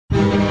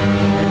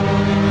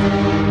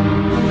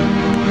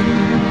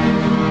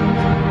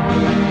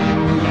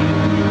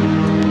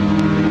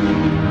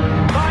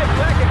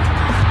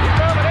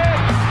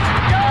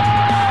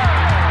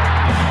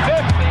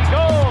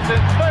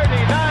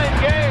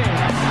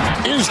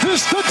Is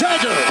this the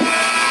dagger?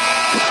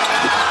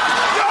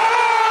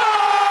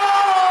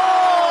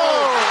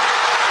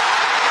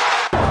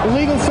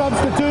 Illegal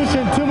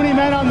substitution, too many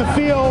men on the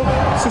field,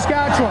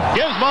 Saskatchewan.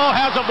 Gizmo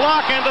has a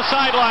block and the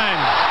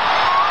sideline.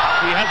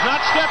 He has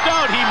not stepped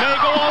out. He may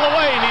go all the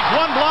way. He needs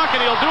one block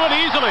and he'll do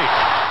it easily.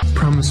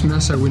 Promise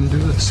Mess I wouldn't do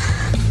this.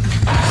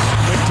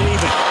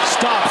 McDavid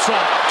stops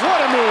up.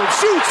 What a move.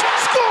 Shoots.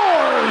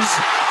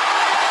 Scores!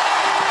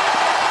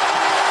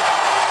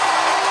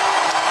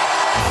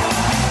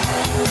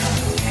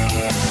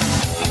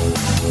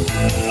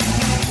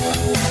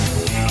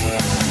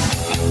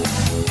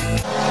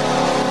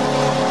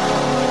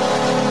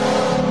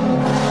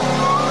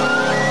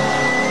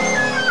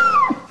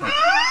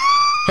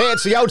 Hey,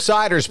 it's The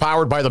Outsiders,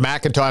 powered by the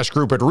Macintosh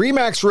Group at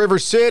RE/MAX River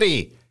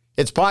City.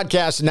 It's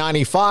Podcast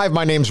 95.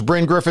 My name's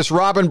Bryn Griffiths.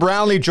 Robin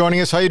Brownlee joining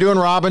us. How you doing,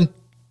 Robin?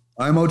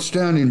 I'm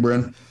outstanding,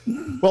 Bryn.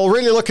 Well,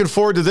 really looking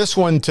forward to this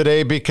one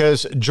today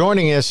because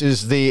joining us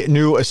is the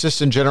new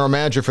assistant general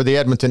manager for the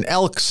Edmonton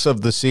Elks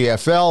of the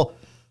CFL,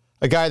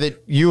 a guy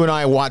that you and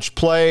I watched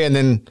play and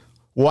then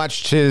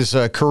watched his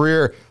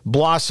career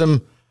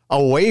blossom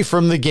away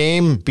from the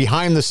game,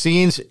 behind the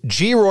scenes.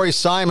 Geroy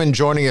Simon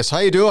joining us. How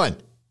you doing?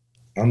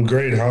 I'm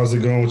great. How's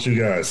it going with you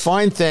guys?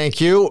 Fine,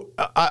 thank you.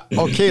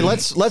 Okay,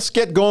 let's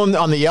get going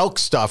on the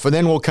Elks stuff, and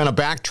then we'll kind of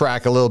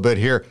backtrack a little bit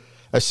here.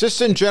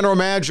 Assistant general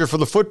manager for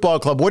the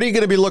football club. What are you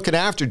going to be looking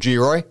after,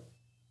 Geroy?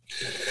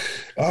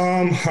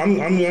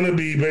 I'm going to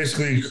be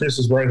basically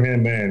Chris's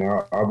right-hand man.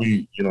 I'll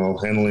be,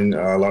 handling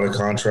a lot of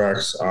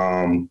contracts,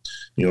 dealing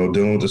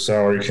with the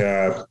salary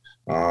cap,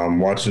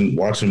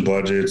 watching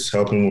budgets,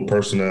 helping with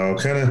personnel,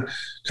 kind of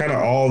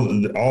all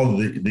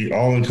the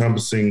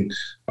all-encompassing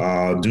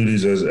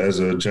duties as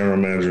a general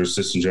manager,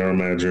 assistant general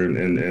manager,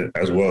 and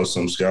as well as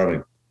some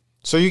scouting.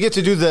 So you get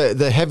to do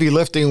the heavy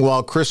lifting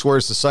while Chris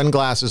wears the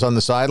sunglasses on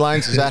the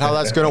sidelines. Is that how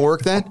that's going to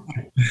work then?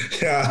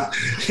 Yeah,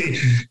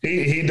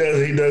 he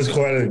does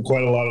quite a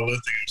lot of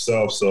lifting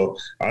himself. So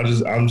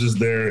I'm just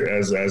there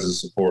as a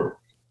support.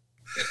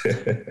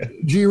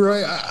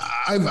 Geroy,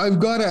 I've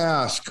got to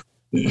ask.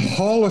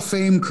 Hall of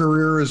Fame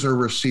career as a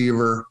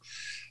receiver.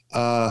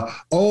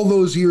 All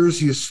those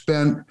years you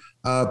spent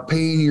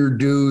paying your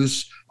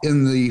dues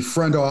in the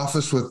front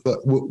office with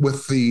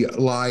the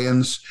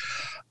Lions.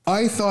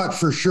 I thought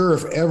for sure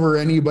if ever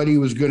anybody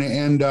was going to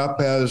end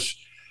up as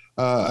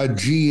a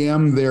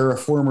GM there, a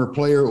former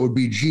player, it would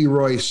be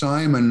Geroy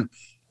Simon.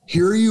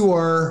 Here you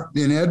are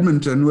in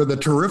Edmonton with a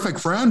terrific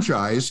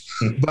franchise,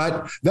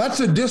 but that's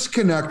a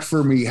disconnect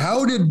for me.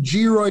 How did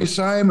Geroy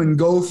Simon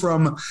go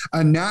from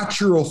a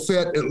natural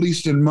fit, at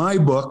least in my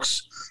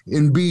books,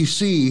 in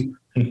BC,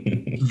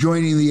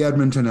 joining the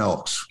Edmonton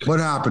Elks? What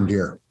happened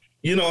here?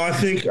 I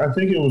think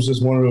it was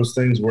just one of those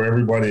things where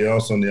everybody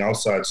else on the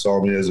outside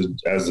saw me as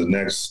the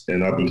next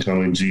and up and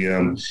coming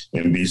GM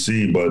in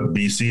BC, but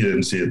BC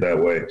didn't see it that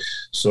way.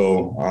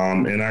 So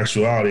in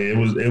actuality, it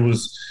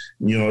was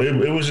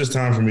just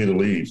time for me to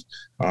leave.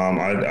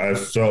 I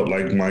felt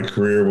like my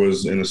career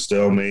was in a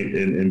stalemate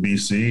in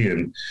BC,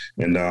 and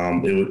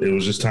it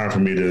was just time for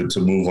me to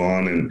move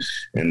on and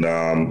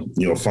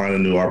find a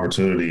new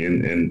opportunity.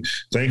 And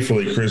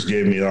thankfully, Chris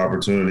gave me the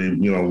opportunity.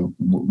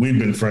 We've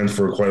been friends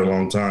for quite a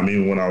long time,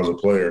 even when I was a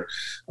player.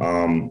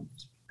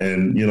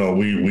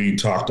 We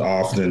talked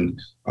often.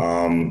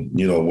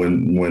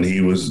 When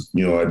he was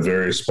at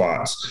various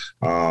spots.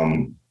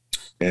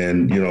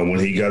 And, when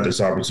he got this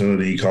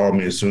opportunity, he called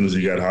me as soon as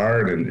he got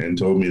hired and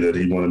told me that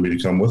he wanted me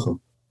to come with him.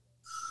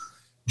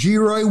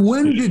 Geroy,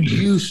 when did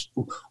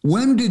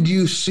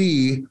you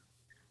see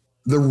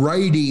the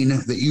writing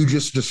that you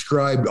just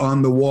described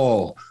on the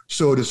wall,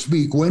 so to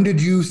speak? When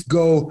did you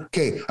go,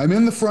 okay, I'm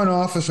in the front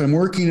office, I'm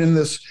working in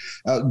this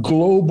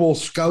global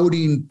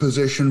scouting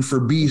position for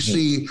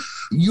BC.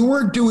 You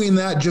weren't doing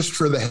that just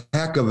for the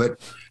heck of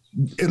it.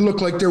 It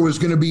looked like there was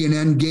going to be an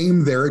end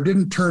game there. It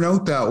didn't turn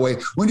out that way.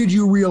 When did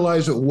you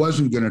realize it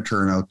wasn't going to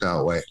turn out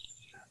that way?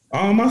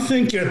 I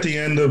think at the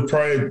end of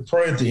probably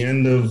at the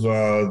end of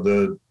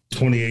the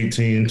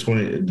 2018,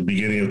 the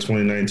beginning of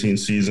 2019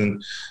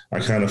 season, I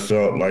kind of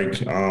felt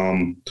like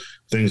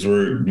things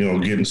were,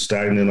 getting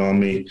stagnant on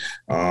me.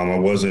 I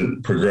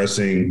wasn't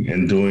progressing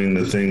and doing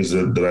the things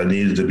that I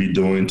needed to be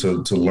doing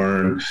to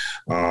learn,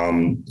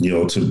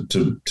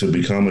 to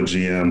become a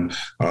GM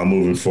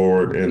moving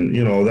forward. And,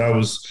 that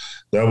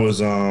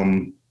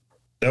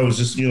was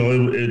just,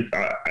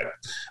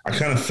 I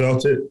kind of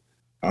felt it.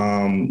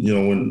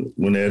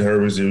 When Ed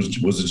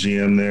Hurwitz was a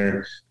GM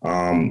there,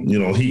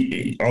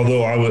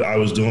 although I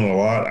was doing a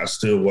lot, I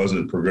still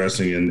wasn't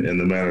progressing in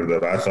the manner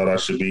that I thought I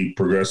should be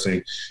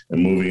progressing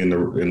and moving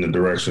in the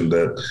direction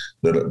that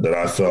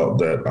I felt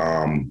that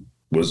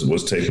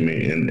was taking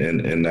me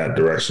in that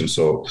direction.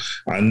 So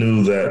I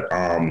knew that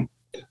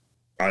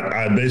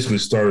I basically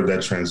started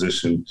that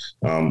transition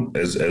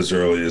as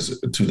early as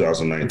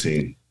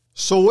 2019.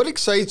 So what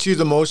excites you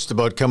the most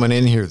about coming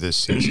in here this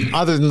season,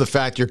 other than the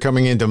fact you're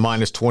coming into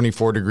minus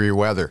 24-degree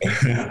weather?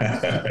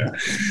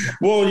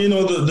 Well,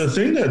 the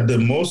thing that the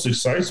most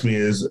excites me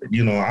is,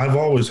 I've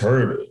always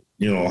heard,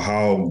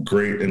 how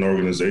great an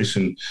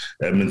organization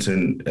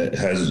Edmonton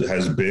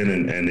has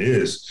been and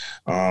is.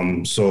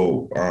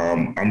 So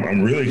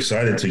I'm really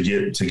excited to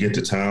get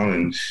to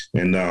town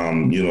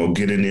and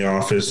get in the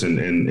office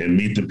and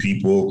meet the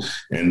people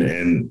and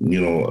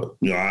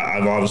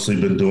I've obviously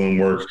been doing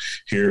work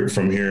here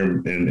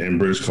in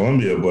British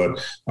Columbia,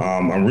 but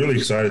I'm really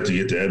excited to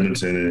get to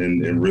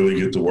Edmonton and really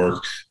get to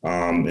work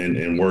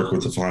and work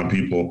with the fine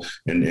people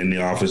in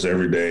the office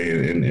every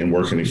day and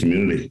work in the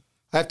community.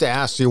 I have to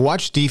ask, do you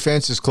watch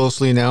defense as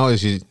closely now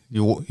as you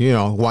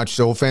watched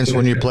offense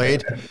when you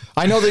played?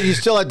 I know that you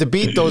still had to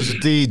beat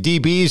the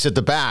DBs at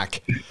the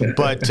back,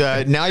 but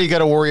now you got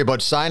to worry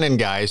about signing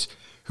guys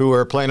who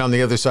are playing on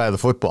the other side of the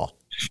football.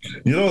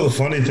 The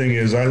funny thing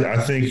is, I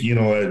think,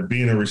 at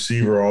being a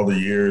receiver all the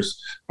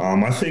years,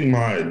 I think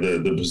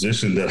the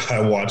position that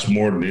I watch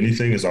more than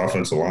anything is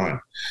offensive line.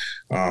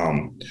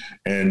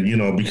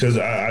 Because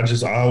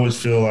I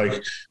always feel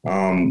like,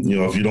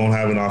 if you don't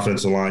have an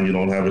offensive line, you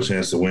don't have a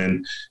chance to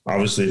win.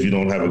 Obviously, if you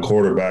don't have a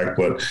quarterback,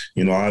 but,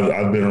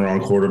 I've been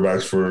around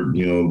quarterbacks for,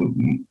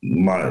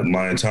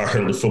 my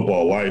entire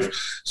football life.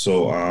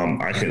 So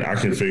I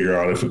can figure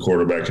out if a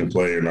quarterback can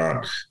play or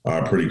not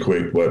pretty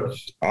quick. But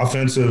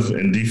offensive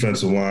and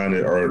defensive line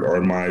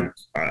are my,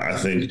 I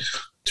think,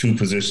 two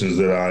positions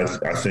that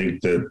I think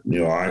that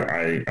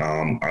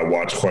I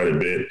watch quite a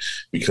bit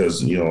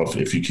because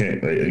if you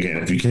can't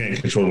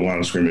control the line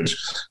of scrimmage,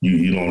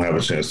 you don't have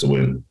a chance to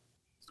win.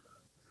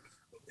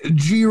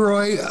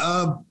 Geroy,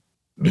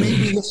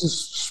 maybe this is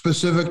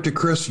specific to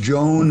Chris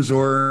Jones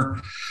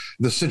or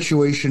the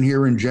situation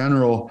here in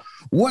general.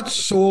 What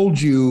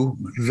sold you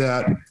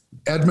that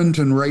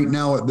Edmonton right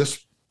now at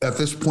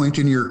this point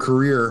in your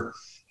career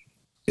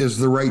is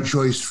the right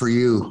choice for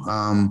you,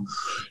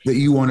 that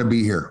you want to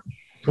be here?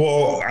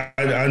 Well,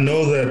 I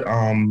know that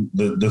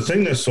the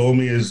thing that sold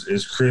me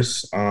is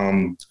Chris.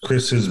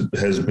 Chris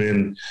has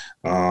been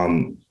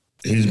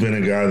he's been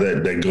a guy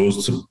that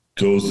goes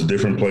to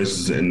different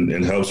places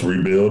and helps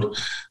rebuild.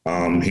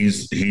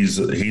 He's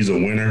a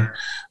winner.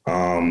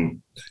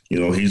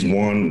 He's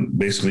won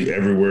basically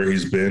everywhere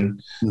he's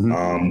been.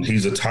 Mm-hmm.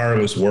 He's a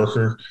tireless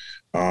worker.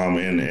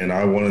 And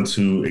I wanted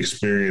to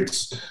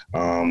experience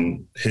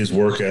his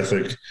work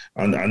ethic.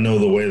 I know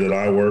the way that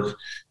I work,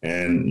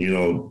 and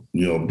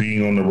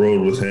being on the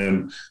road with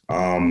him,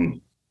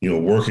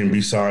 working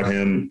beside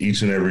him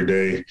each and every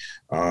day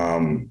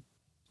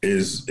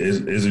is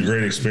a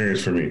great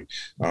experience for me.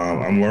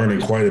 I'm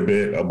learning quite a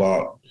bit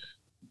about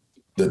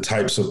the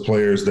types of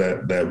players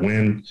that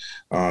win,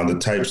 the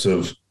types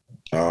of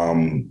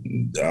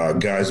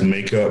guys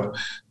make up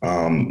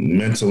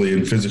mentally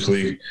and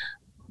physically.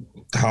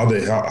 How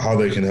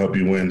they can help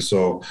you win.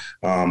 So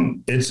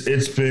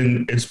it's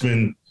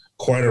been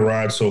quite a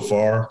ride so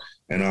far,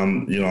 and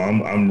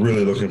I'm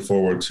really looking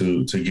forward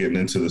to getting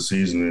into the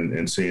season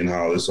and seeing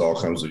how this all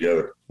comes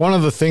together. One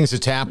of the things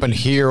that's happened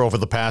here over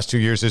the past 2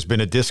 years has been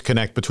a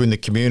disconnect between the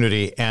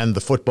community and the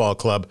football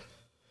club.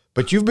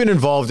 But you've been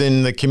involved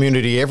in the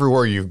community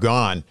everywhere you've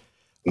gone.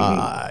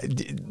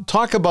 Mm-hmm.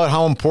 Talk about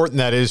how important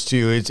that is to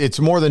you. It's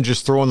more than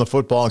just throwing the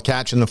football,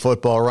 catching the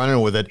football, running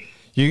with it.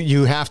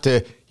 You have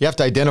to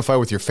identify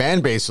with your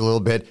fan base a little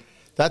bit.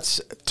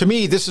 That's, to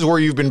me, this is where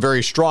you've been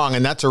very strong,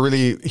 and that's a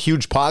really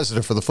huge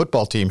positive for the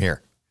football team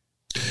here.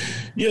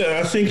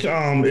 Yeah, I think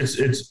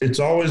it's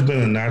always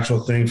been a natural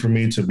thing for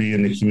me to be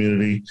in the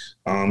community,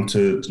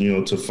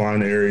 to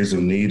find areas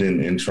of need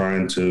and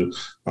trying to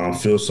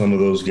fill some of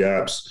those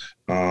gaps.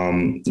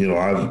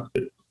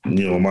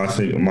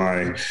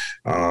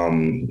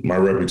 My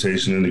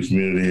reputation in the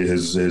community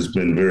has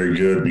been very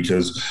good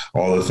because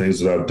all the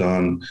things that I've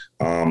done,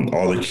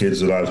 all the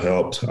kids that I've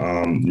helped,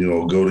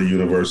 go to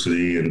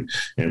university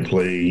and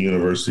play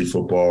university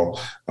football.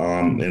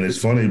 And it's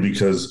funny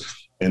because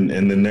in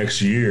the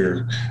next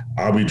year,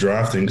 I'll be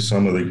drafting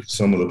some of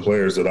the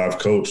players that I've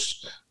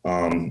coached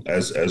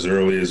as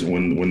early as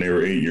when they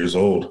were 8 years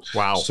old.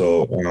 Wow.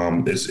 So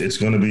it's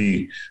going to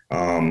be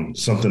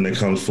something that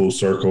comes full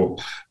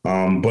circle.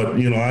 But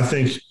I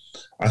think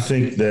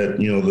that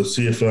the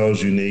CFL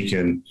is unique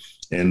and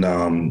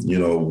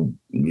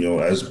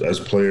as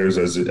players,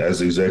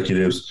 as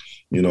executives,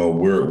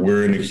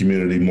 we're in the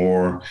community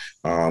more.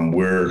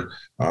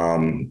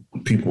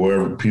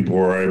 People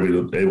are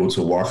able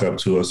to walk up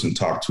to us and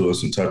talk to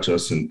us and touch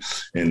us and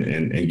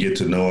get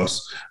to know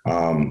us.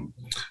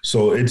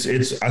 So I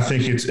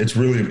think it's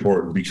really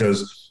important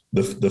because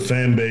the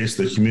fan base,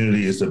 the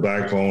community is the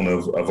backbone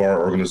of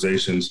our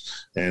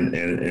organizations,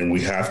 and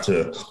we have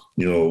to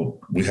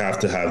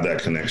have that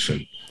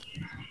connection.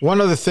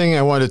 One other thing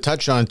I wanted to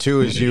touch on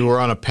too is you were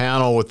on a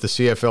panel with the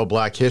CFL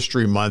Black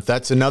History Month.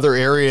 That's another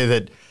area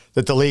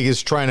that the league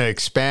is trying to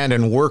expand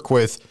and work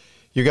with.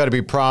 You got to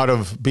be proud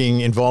of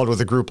being involved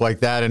with a group like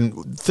that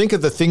and think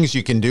of the things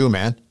you can do,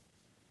 man.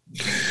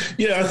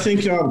 Yeah, I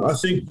think you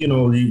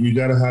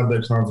got to have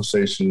that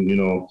conversation,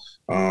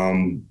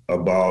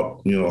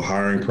 about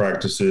hiring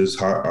practices,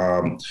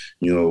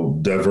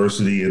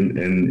 diversity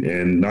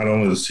in not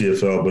only the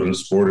CFL but in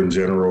sport in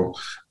general.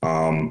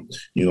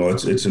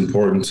 It's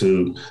important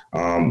to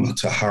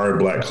hire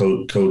Black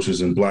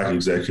coaches and Black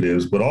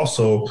executives, but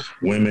also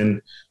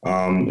women,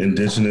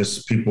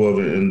 indigenous people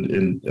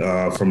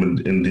from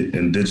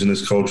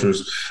indigenous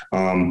cultures.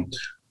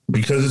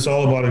 Because it's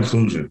all about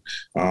inclusion.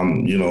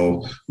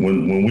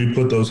 When we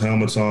put those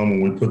helmets on,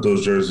 when we put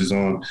those jerseys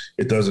on,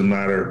 it doesn't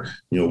matter,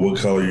 what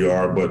color you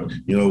are, but,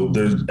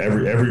 there's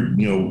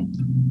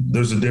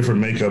there's a different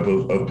makeup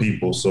of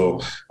people.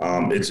 So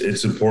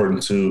it's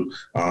important to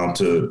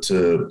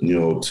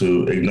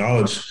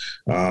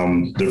acknowledge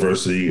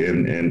diversity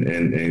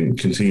and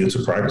continue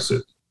to practice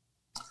it.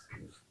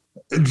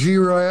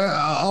 Geroy,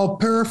 I'll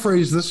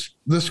paraphrase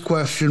this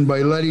question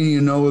by letting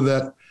you know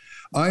that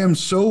I am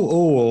so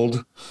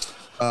old.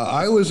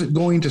 I was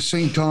going to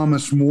St.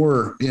 Thomas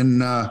More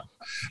in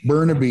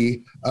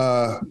Burnaby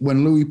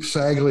when Louis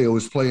Passaglio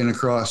was playing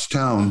across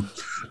town.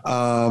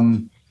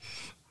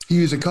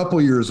 He was a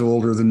couple years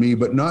older than me,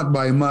 but not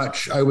by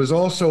much. I was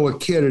also a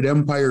kid at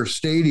Empire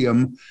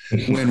Stadium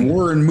when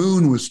Warren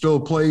Moon was still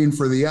playing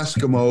for the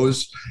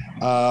Eskimos.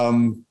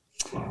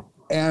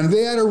 And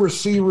they had a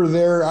receiver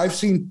there. I've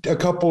seen a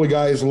couple of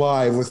guys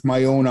live with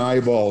my own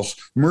eyeballs.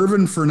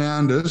 Mervyn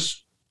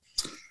Fernandez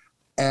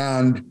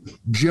and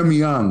Jim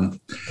Young.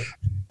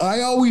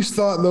 I always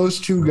thought those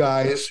two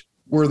guys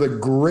were the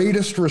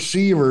greatest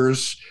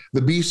receivers the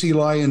BC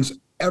Lions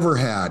ever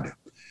had.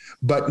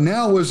 But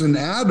now as an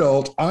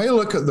adult, I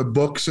look at the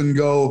books and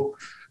go,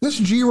 this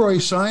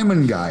Geroy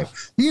Simon guy,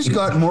 he's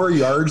got more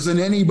yards than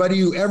anybody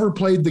who ever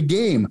played the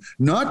game,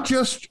 not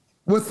just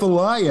with the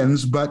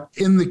Lions, but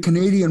in the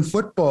Canadian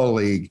Football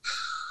League.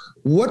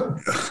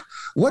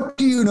 What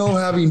do you know,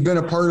 having been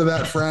a part of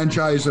that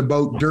franchise,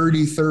 about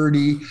Dirty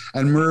 30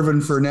 and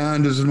Mervyn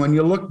Fernandez? And when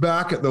you look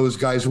back at those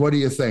guys, what do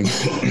you think?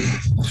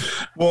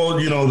 Well,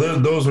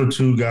 those are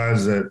two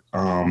guys that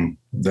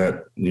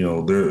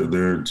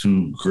they're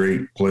two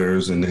great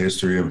players in the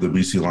history of the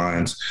BC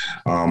Lions.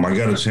 I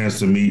got a chance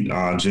to meet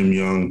Jim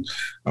Young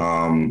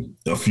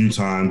a few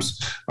times,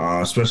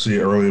 especially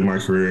early in my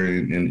career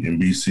in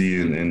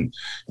BC, and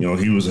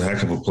he was a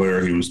heck of a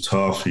player. He was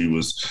tough. He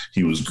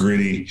was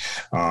gritty.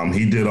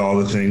 He did all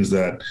the things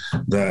that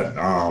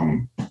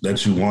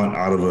you want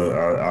out of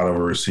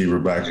a receiver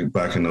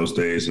back in those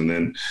days. And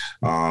then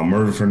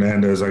Mervyn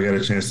Fernandez, I got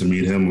a chance to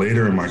meet him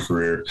later in my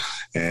career,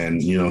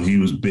 and he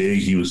was big.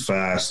 He was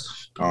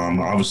fast.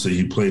 Obviously,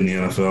 he played in the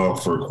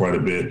NFL for quite a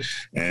bit,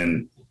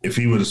 and if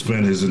he would have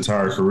spent his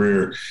entire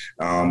career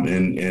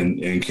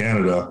in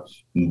Canada,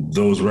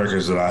 those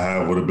records that I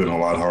have would have been a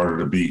lot harder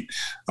to beat.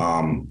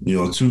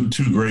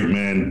 Two great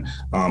men,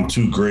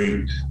 two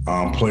great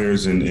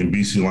players in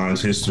BC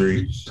Lions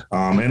history,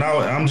 and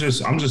I'm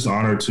just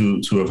honored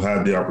to have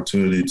had the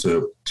opportunity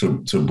to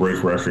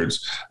break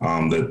records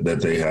that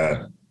they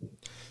had.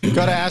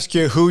 Got to ask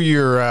you who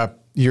your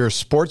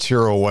sports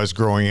hero was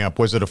growing up.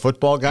 Was it a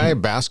football guy, a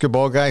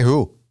basketball guy?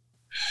 Who?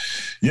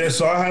 Yeah,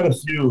 so I had a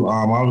few.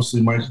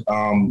 Obviously,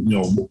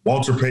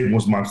 Walter Payton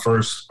was my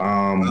first,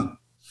 guy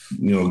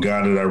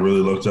that I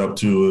really looked up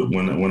to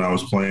when I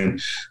was playing.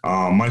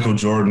 Michael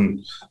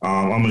Jordan.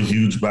 I'm a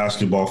huge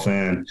basketball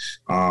fan.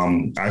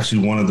 I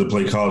actually wanted to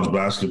play college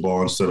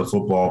basketball instead of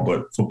football,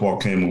 but football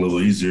came a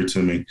little easier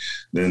to me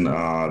than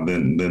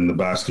the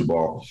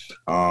basketball.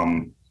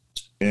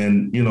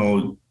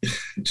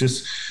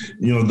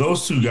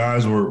 Those two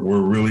guys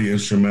were really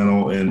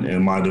instrumental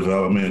in my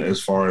development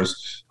as far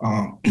as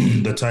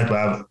the type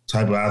of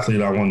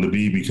athlete I wanted to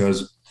be,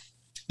 because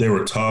they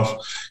were tough.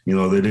 They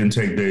didn't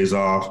take days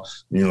off.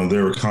 They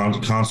were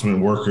consummate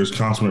workers,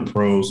 consummate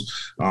pros,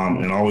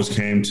 and always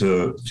came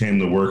to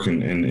work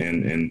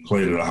and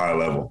played at a high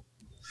level.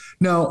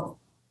 Now,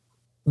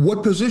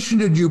 what position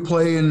did you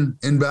play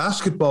in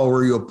basketball?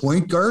 Were you a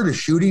point guard, a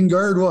shooting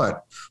guard,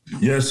 what?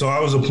 Yeah, so I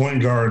was a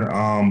point guard,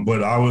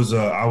 but I was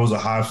a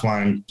high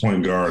flying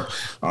point guard.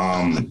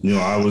 I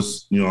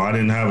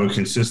didn't have a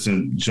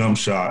consistent jump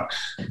shot,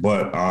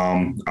 but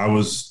I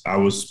was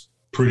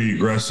pretty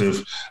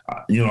aggressive.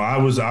 I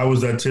was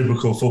that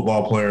typical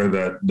football player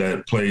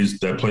that plays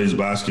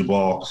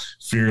basketball,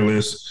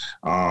 fearless.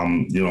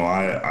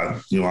 I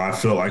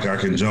felt like I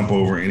can jump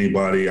over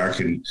anybody. I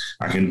can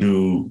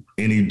do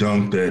any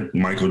dunk that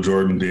Michael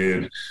Jordan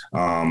did.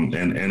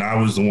 And I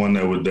was the one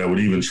that would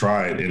even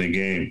try it in a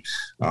game.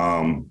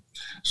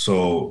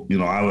 So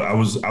I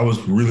was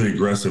really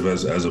aggressive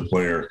as a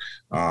player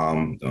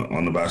on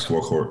the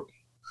basketball court.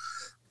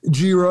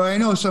 Geroy, I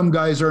know some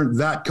guys aren't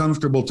that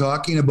comfortable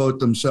talking about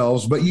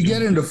themselves, but you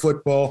get into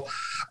football,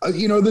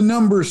 the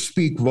numbers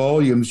speak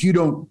volumes. You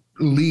don't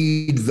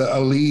lead a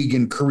league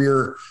in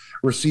career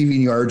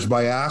receiving yards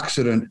by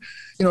accident.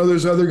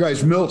 There's other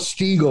guys. Milt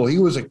Stegall, he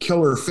was a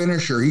killer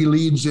finisher. He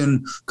leads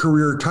in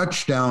career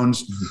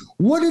touchdowns.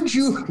 What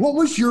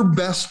was your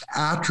best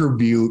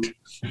attribute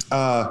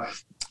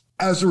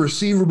as a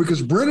receiver,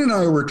 because Brent and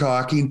I were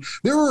talking,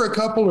 there were a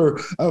couple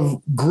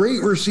of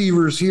great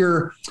receivers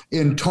here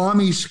in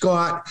Tommy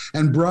Scott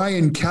and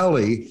Brian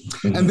Kelly,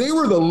 and they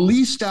were the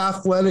least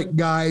athletic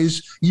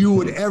guys you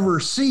would ever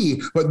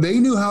see, but they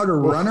knew how to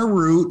run a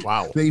route.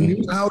 Wow. They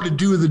knew how to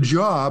do the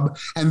job,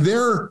 and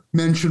they're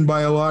mentioned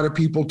by a lot of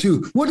people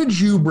too. What did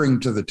you bring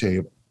to the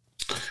table?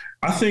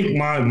 I think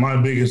my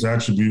biggest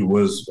attribute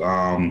was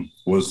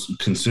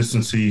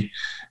consistency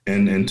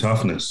and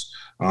toughness.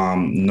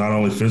 Not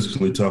only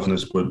physically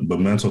toughness, but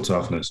mental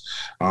toughness.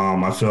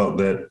 I felt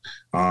that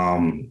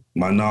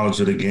my knowledge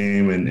of the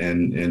game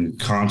and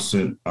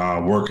constant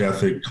work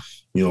ethic,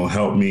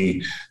 helped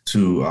me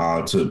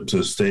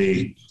to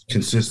stay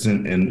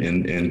consistent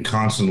and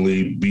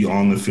constantly be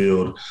on the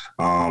field.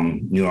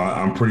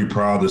 I'm pretty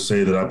proud to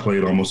say that I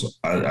played almost,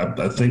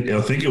 I think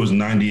it was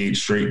 98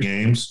 straight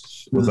games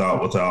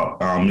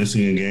without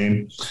missing a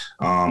game.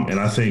 And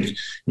I think,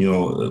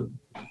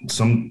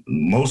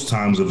 most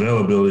times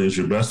availability is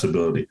your best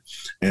ability.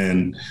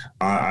 And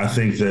I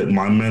think that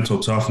my mental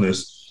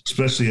toughness,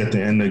 especially at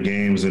the end of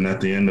games and at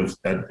the end of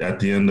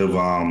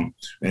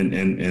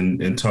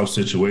in tough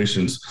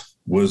situations,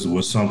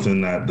 was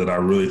something that I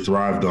really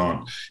thrived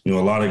on. A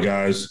lot of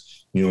guys,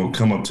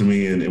 come up to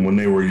me and when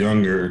they were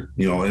younger,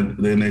 and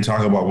then they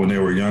talk about when they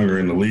were younger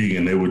in the league,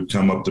 and they would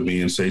come up to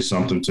me and say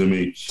something to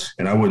me,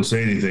 and I wouldn't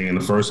say anything in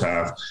the first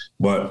half,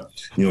 but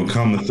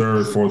come the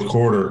third, fourth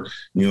quarter,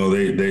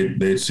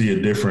 they'd see a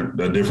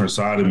different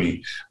side of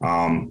me,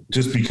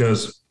 just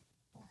because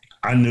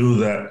I knew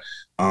that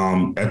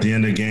at the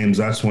end of games,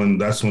 that's when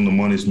the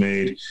money's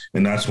made,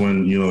 and that's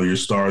when your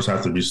stars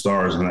have to be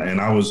stars, and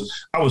I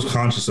was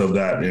conscious of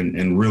that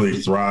and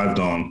really thrived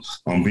on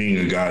being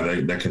a guy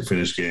that can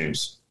finish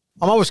games.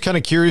 I'm always kind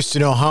of curious to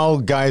know how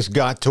guys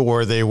got to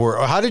where they were.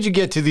 How did you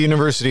get to the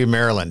University of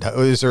Maryland?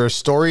 Is there a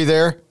story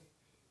there?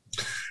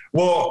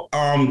 Well,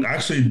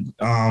 actually,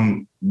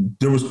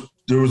 there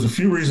was a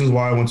few reasons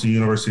why I went to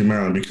University of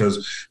Maryland,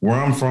 because where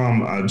I'm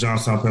from,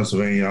 Johnstown,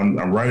 Pennsylvania, I'm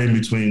right in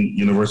between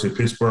University of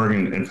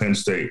Pittsburgh and Penn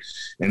State.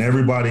 And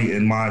everybody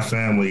in my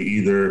family,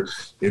 either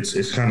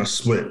it's kind of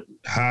split.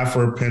 Half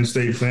are Penn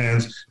State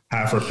fans,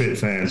 half are Pitt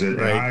fans. And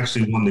I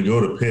actually wanted to go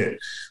to Pitt.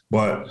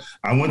 But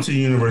I went to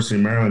University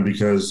of Maryland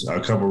because a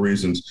couple of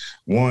reasons.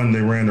 One, they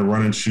ran the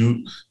run and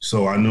shoot,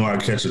 so I knew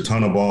I'd catch a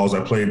ton of balls.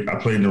 I played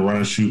in the run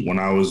and shoot when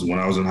I was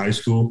in high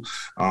school.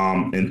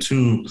 And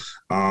two,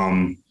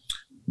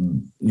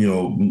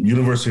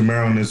 University of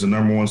Maryland is the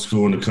number one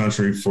school in the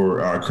country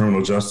for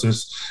criminal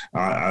justice.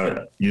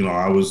 I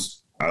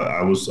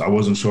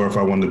wasn't sure if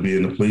I wanted to be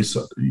in the police,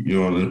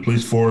 in the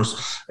police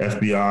force,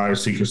 FBI, or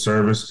Secret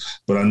Service,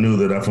 but I knew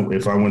that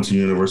if I went to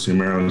University of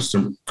Maryland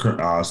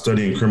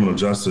studying criminal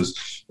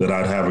justice, that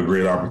I'd have a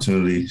great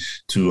opportunity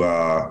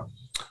to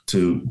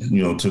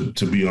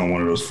be on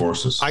one of those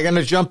forces. I'm going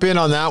to jump in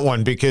on that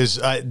one because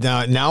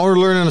now we're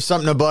learning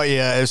something about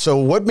you. So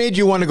what made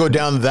you want to go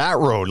down that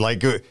road?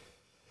 Like,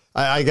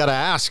 I got to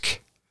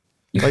ask,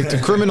 like the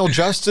criminal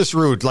justice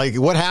route, like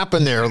what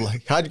happened there?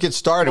 Like how'd you get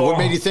started? What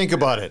made you think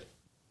about it?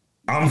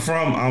 Where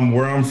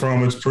I'm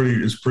from. It's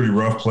pretty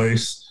rough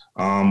place.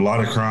 A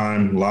lot of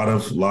crime, a lot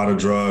of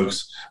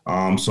drugs.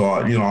 So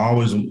I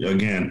always,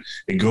 again,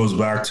 it goes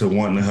back to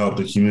wanting to help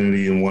the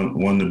community and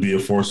wanting to be a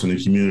force in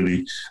the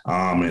community.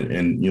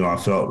 And I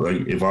felt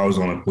like if I was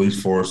on a police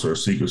force or a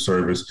Secret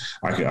Service,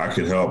 I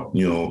could help,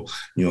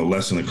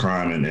 lessen the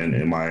crime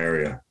in my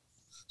area.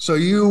 So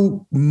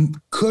you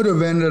could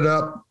have ended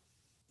up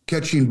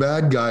catching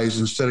bad guys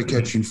instead of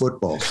catching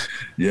football.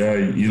 Yeah,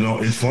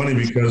 it's funny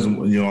because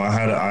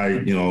I've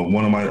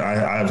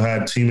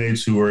had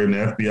teammates who are in the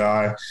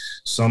FBI.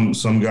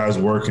 Some guys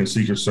work in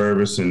Secret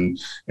Service, and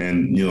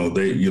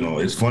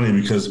it's funny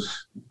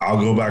because I'll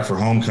go back for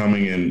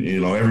homecoming, and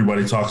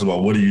everybody talks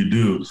about what do you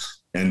do.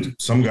 And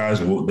some guys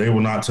they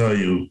will not tell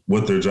you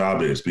what their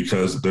job is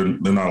because they're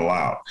not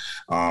allowed.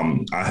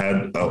 I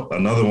had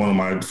another one of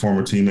my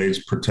former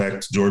teammates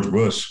protect George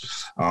Bush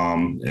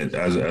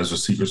as a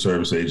Secret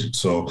Service agent.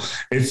 So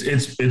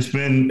it's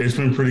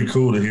been pretty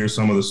cool to hear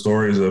some of the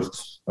stories of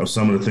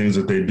some of the things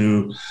that they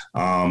do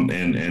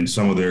and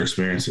some of their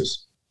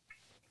experiences.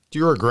 Do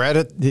you regret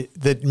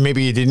it that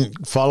maybe you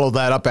didn't follow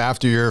that up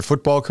after your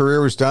football career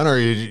was done, or are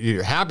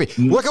you happy?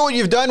 Look at what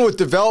you've done with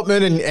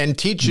development and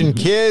teaching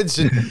kids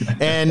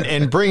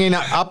and bringing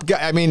up.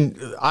 I mean,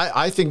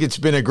 I think it's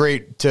been a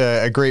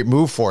great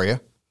move for you.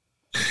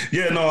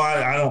 Yeah, no,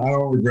 I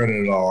don't regret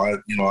it at all.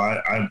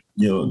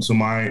 So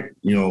my,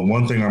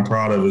 one thing I'm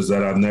proud of is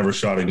that I've never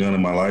shot a gun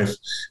in my life,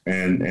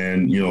 and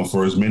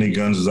for as many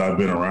guns as I've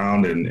been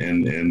around,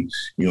 and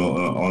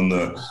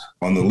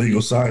on the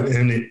legal side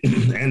and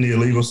the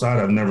illegal side,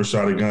 I've never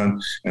shot a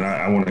gun, and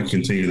I want to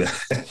continue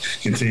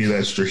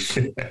that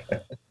streak.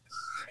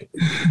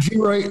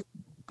 Geroy,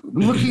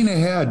 looking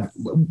ahead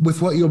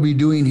with what you'll be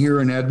doing here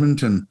in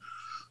Edmonton,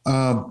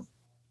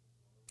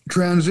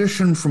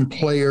 transition from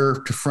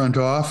player to front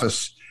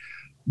office.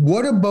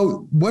 What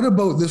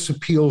about this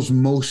appeals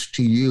most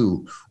to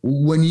you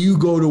when you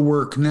go to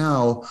work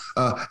now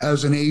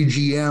as an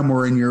AGM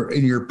or in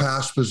your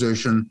past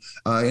position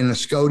in a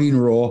scouting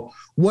role?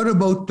 What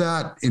about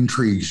that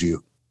intrigues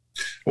you?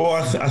 Well,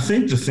 I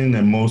think the thing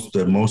that most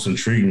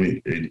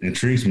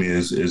intrigues me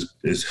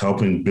is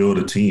helping build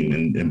a team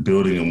and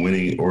building a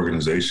winning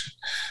organization.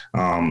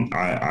 I'm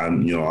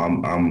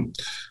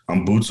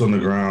boots on the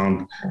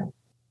ground.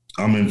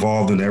 I'm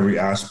involved in every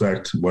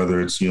aspect, whether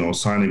it's,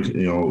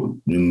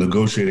 signing,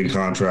 negotiating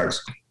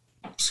contracts,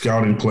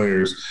 scouting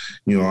players.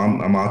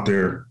 I'm out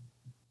there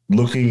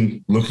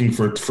looking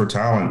for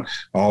talent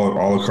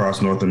all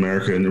across North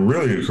America and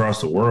really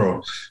across the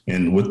world,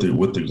 and with the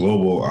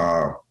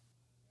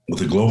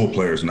global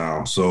players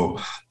now. So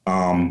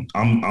I'm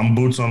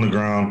boots on the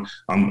ground.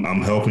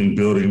 I'm helping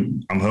build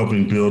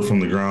from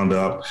the ground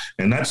up,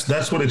 and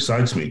that's what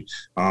excites me.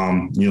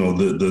 When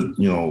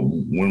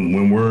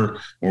we're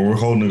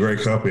holding the Grey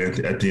Cup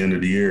at the end of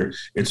the year,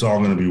 it's all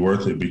going to be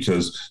worth it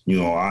because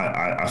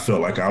I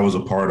felt like I was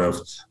a part of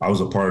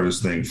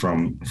this thing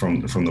from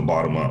the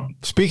bottom up.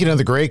 Speaking of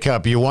the Grey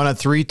Cup, you won it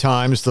 3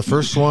 times. The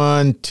first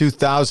one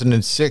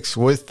 2006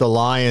 with the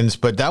Lions,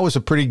 but that was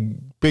a pretty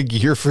big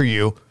year for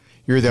you.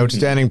 You're the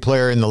outstanding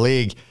player in the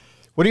league.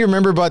 What do you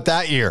remember about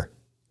that year?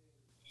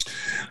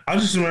 I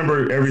just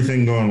remember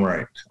everything going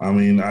right. I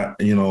mean,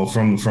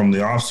 from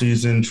the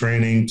off-season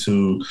training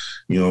to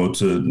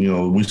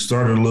we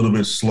started a little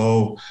bit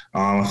slow.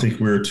 I think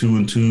we were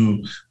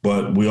 2-2,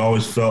 but we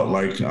always felt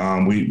like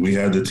we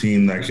had the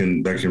team that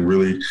can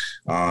really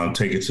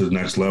take it to the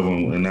next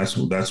level, and that's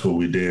what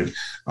we did.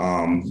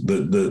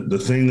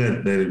 The thing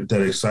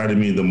that excited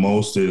me the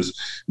most is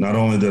not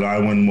only did I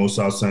win Most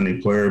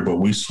Outstanding Player, but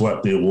we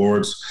swept the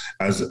awards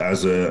as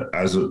a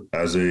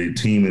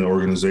team and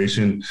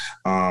organization,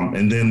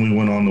 and then we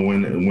went on to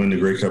win the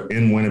Grey Cup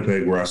in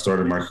Winnipeg, where I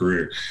started my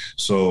career.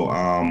 So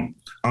I'm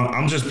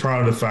just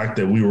proud of the fact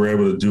that we were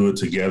able to do it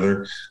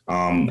together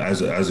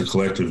as a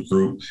collective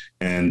group.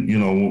 And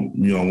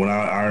when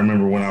I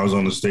remember when I was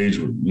on the stage,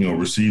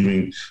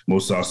 receiving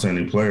Most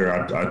Outstanding Player,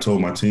 I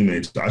told my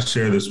teammates, I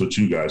share this with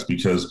you guys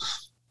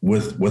because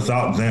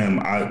without them,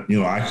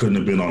 I couldn't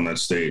have been on that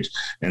stage,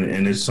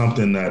 and it's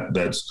something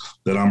that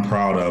I'm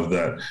proud of.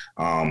 That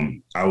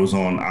I was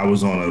on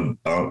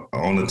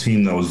a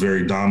team that was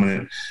very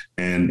dominant,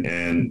 and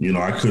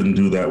I couldn't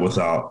do that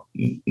without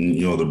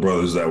the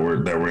brothers that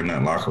were in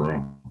that locker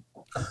room.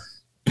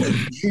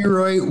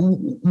 Geroy,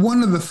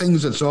 one of the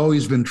things that's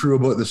always been true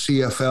about the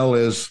CFL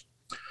is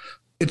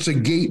it's a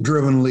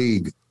gate-driven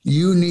league.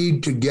 You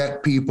need to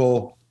get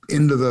people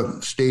into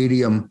the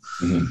stadium.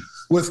 Mm-hmm.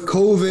 With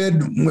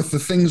COVID, with the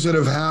things that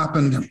have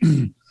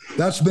happened,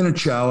 that's been a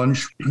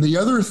challenge. The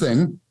other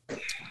thing,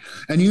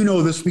 and you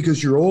know this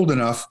because you're old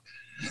enough,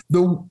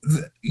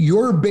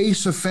 your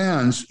base of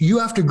fans, you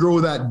have to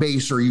grow that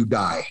base or you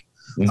die.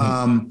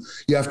 Mm-hmm.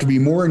 You have to be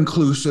more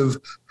inclusive.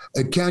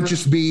 It can't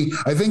just be,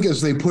 I think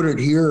as they put it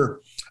here,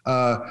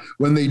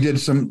 when they did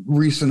some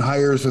recent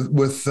hires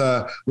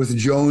with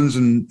Jones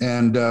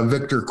and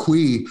Victor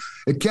Cui,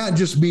 it can't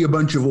just be a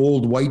bunch of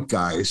old white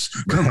guys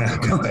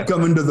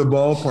coming to the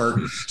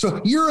ballpark.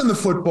 So you're in the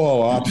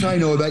football ops. I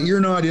know that you're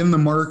not in the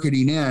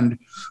marketing end,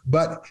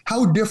 but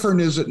how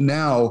different is it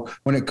now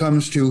when it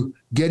comes to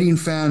getting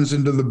fans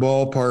into the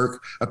ballpark,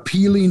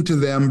 appealing to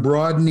them,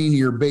 broadening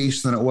your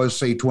base than it was,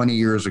 say, 20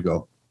 years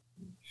ago?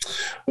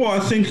 Well,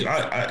 I think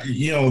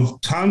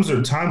times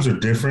are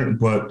different,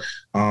 but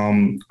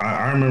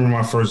I remember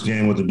my first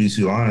game with the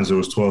BC Lions. There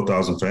was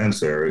 12,000 fans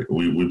there.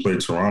 We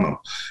played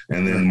Toronto,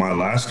 and then my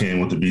last game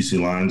with the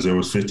BC Lions, there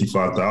was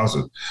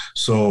 55,000.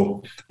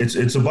 So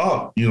it's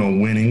about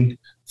winning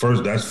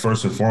first. That's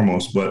first and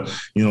foremost, but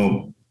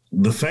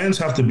the fans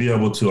have to be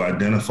able to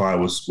identify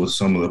with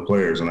some of the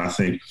players, and I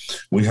think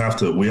we have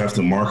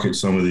to market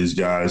some of these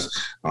guys,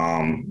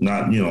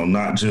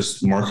 not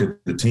just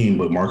market the team,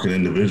 but market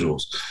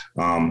individuals.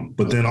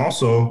 But then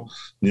also,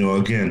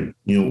 again,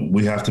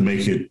 we have to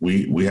make it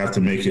we have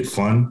to make it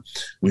fun.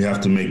 We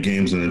have to make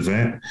games an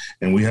event,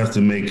 and we have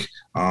to make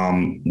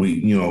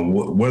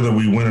whether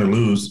we win or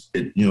lose,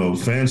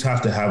 fans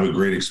have to have a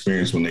great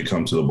experience when they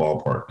come to the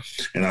ballpark.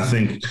 And I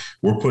think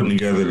we're putting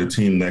together the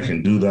team that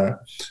can do that.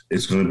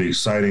 It's going to be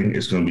exciting.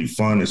 It's going to be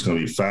fun. It's going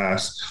to be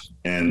fast.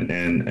 And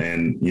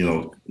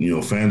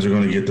fans are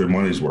going to get their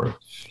money's worth.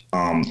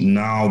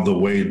 Now, the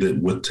way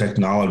that with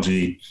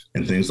technology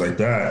and things like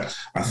that,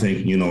 I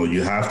think,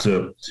 you have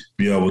to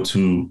be able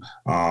to,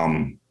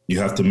 you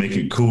have to make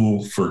it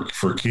cool for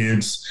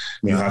kids.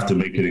 You have to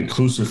make it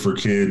inclusive for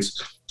kids.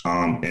 A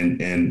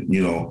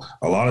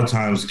lot of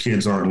times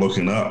kids aren't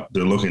looking up,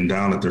 they're looking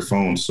down at their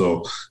phones.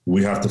 So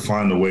we have to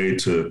find a way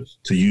to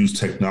use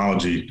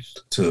technology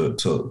to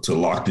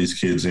lock these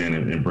kids in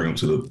and bring them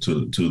to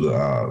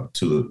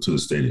the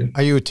stadium.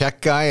 Are you a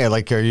tech guy?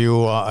 Like, are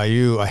you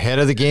ahead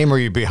of the game or are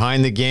you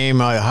behind the game?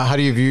 How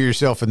do you view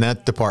yourself in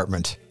that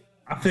department?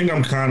 I think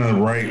I'm kind of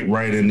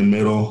right in the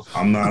middle.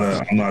 I'm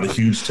not a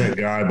huge tech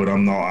guy, but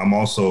I'm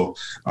also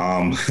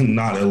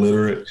not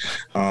illiterate.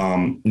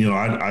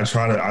 I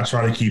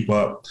try to keep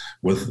up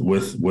with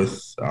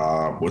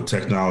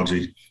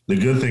technology. The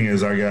good thing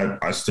is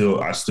I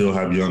still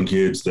have young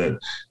kids that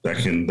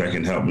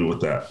can help me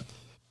with that.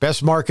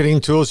 Best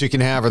marketing tools you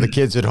can have are the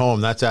kids at home.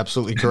 That's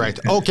absolutely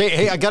correct. Okay,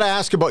 hey, I got to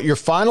ask about your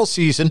final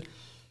season.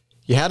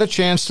 You had a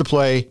chance to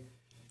play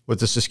with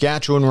the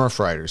Saskatchewan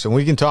Roughriders, and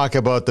we can talk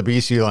about the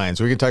BC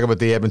Lions. We can talk about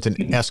the Edmonton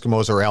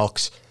Eskimos or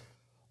Elks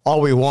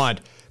all we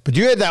want. But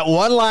you had that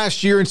one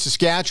last year in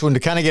Saskatchewan to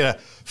kind of get a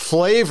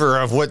flavor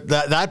of what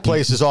that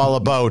place is all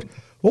about.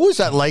 What was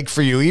that like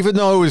for you, even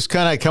though it was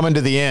kind of coming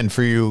to the end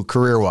for you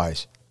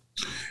career-wise?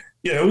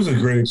 Yeah, it was a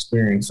great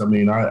experience. I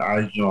mean,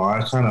 I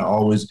kind of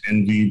always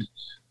envied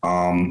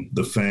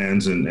the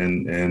fans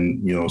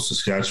and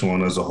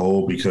Saskatchewan as a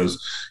whole, because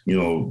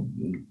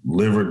win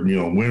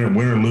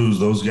or lose,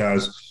 those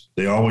guys,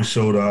 they always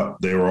showed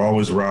up. They were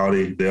always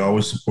rowdy. They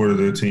always supported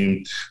their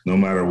team no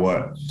matter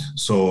what.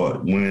 So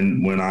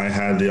when I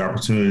had the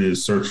opportunity to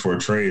search for a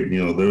trade,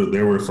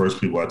 they were the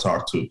first people I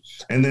talked to.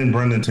 And then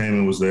Brendan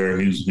Taman was there.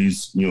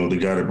 He's the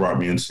guy that brought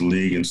me into the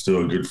league and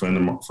still a good friend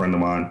of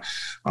mine.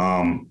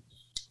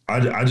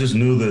 I just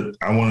knew that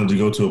I wanted to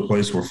go to a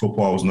place where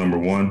football was number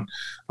one.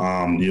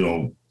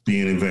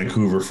 Being in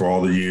Vancouver for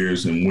all the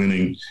years and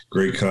winning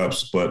great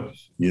cups, but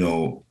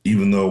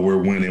even though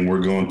we're winning, we're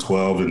going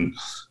 12-6,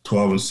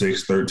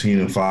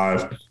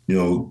 13-5.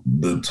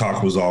 The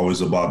talk was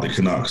always about the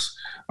Canucks.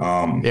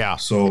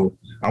 So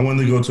I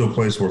wanted to go to a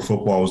place where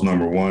football was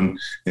number one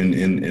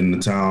in the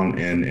town,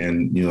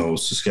 and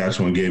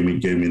Saskatchewan gave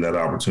me that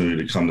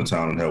opportunity to come to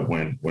town and help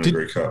win a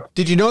great cup.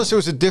 Did you notice there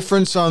was a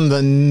difference on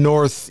the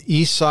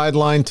northeast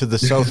sideline to the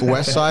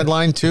southwest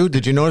sideline too?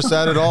 Did you notice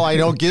that at all? I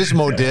know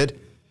Gizmo did.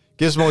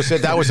 Gizmo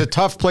said that was a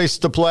tough place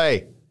to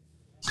play.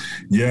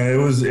 Yeah, it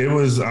was.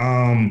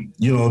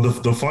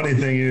 The funny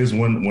thing is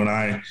when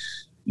I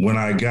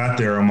got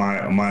there on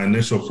my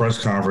initial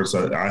press conference, we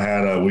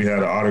had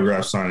an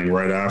autograph signing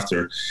right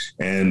after,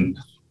 and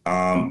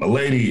a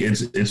lady,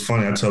 it's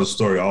funny, I tell the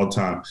story all the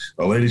time.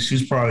 A lady,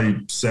 she's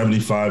probably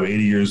 75,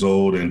 80 years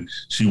old, and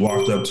she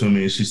walked up to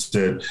me and she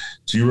said,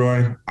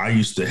 "Geroy, I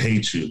used to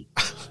hate you,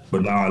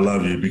 but now I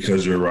love you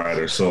because you're a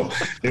rider." So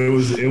it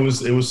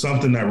was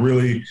something that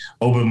really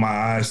opened my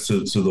eyes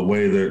to the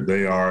way that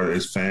they are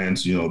as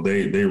fans.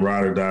 They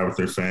ride or die with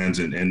their fans,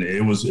 and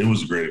it was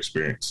a great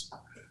experience.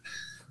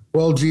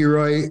 Well,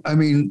 Geroy, I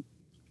mean,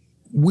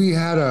 we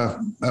had a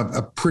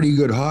pretty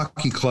good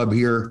hockey club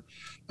here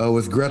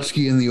with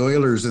Gretzky and the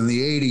Oilers in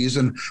the 80s.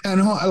 And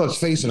let's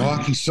face it,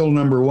 hockey's still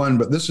number one,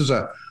 but this is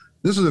a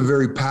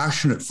very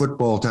passionate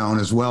football town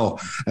as well,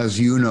 as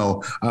you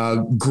know.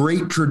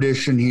 Great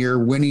tradition here,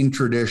 winning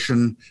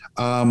tradition.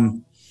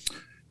 When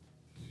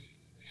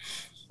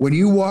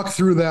you walk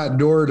through that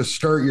door to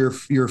start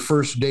your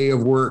first day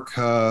of work,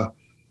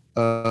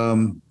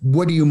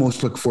 what do you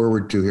most look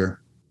forward to here?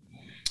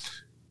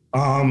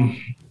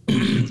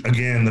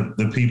 Again,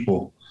 the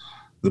people.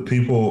 The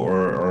people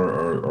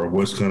are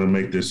what's going to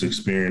make this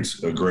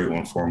experience a great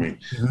one for me.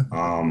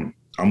 Mm-hmm.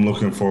 I'm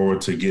looking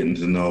forward to getting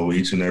to know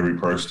each and every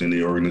person in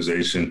the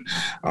organization.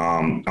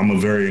 I'm a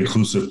very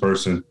inclusive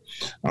person.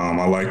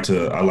 I like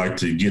to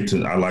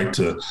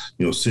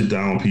sit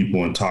down with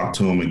people and talk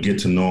to them and get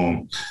to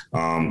know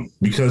them,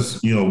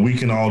 because we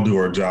can all do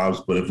our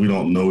jobs, but if we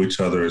don't know each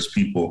other as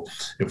people,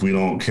 if we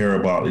don't care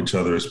about each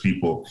other as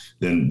people,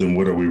 then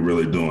what are we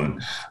really doing?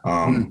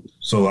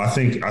 So I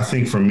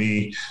think for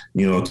me,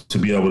 to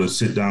be able to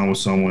sit down with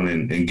someone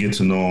and get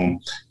to know them,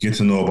 get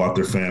to know about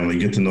their family,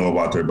 get to know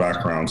about their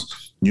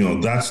backgrounds,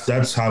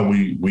 that's how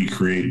we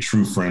create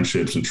true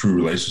friendships and true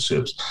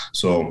relationships.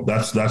 So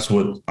that's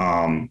what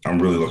I'm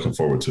really looking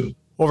forward to.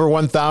 Over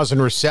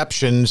 1,000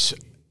 receptions.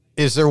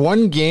 Is there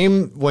one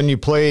game when you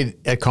played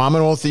at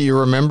Commonwealth that you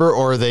remember,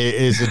 or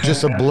is it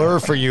just a blur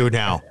for you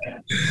now?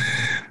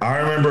 I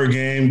remember a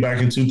game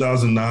back in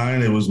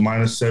 2009. It was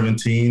minus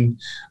 17.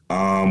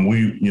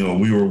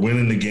 We were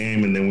winning the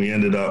game, and then we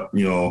ended up,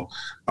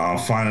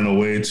 finding a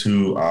way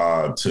to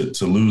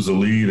lose the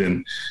lead.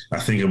 And I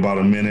think about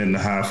a minute and a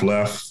half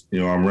left.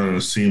 I'm running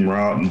a seam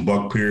route, and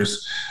Buck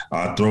Pierce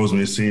throws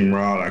me a seam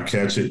route. I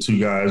catch it. Two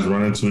guys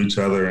run into each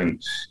other,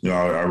 and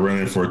I run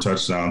in for a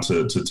touchdown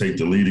to take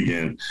the lead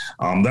again.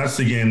 That's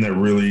the game that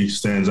really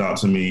stands out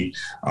to me.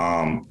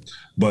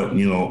 But,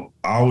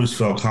 I always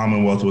felt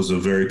Commonwealth was a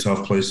very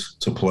tough place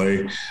to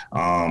play.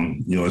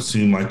 It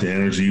seemed like the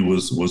energy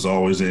was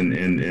always in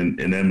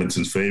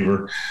Edmonton's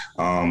favor.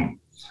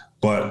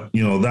 But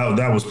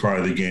that was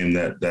probably the game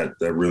that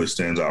really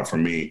stands out for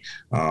me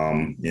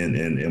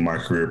in my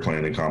career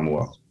playing in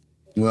Commonwealth.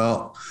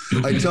 Well,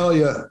 I tell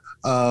you,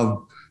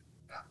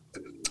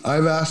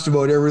 I've asked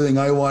about everything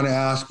I want to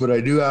ask, but I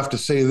do have to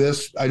say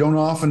this. I don't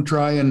often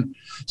try and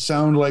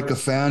sound like a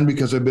fan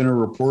because I've been a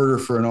reporter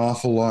for an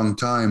awful long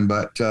time.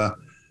 But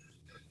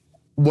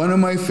one of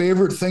my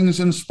favorite things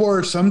in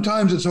sports,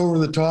 sometimes it's over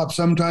the top,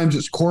 sometimes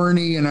it's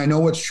corny, and I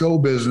know it's show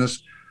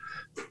business.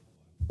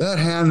 That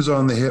hands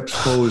on the hips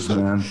pose,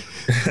 man.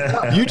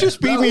 You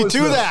just beat me to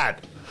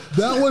that.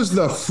 That was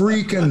the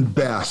freaking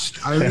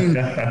best. I mean,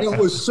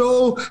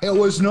 it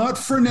was not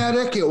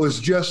frenetic. It was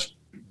just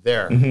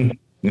there.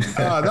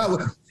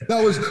 That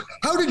was,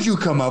 how did you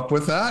come up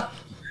with that?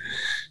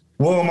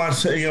 Well,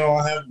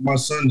 I have my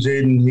son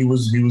Jaden. He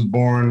was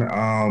born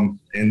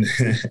in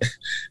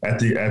at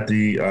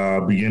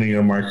the beginning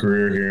of my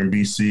career here in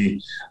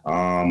BC,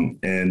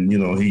 and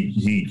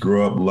he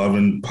grew up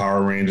loving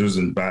Power Rangers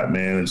and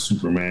Batman and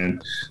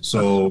Superman.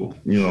 So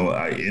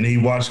and he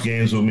watched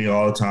games with me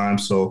all the time.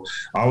 So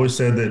I always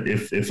said that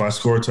if I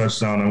score a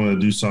touchdown, I'm going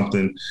to do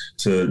something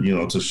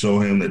to show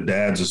him that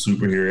Dad's a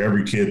superhero.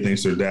 Every kid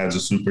thinks their dad's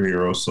a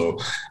superhero. So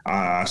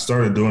I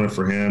started doing it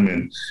for him,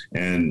 and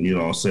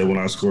said when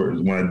I scored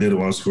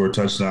a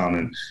touchdown,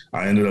 and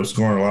I ended up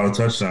scoring a lot of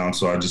touchdowns.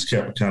 So I just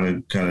kept kind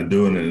of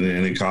doing it,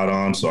 and it caught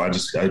on. So I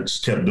just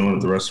kept doing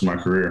it the rest of my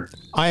career.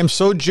 I am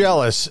so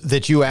jealous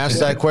that you asked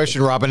that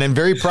question, Robin. I'm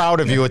very proud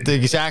of you at the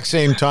exact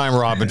same time,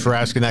 Robin, for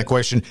asking that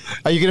question.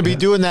 Are you going to be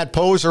doing that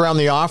pose around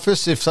the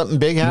office if something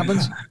big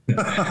happens?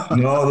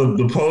 No,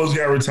 the pose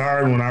got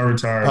retired when I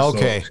retired.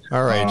 Okay, so,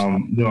 all right.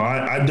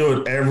 I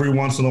do it every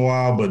once in a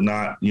while, but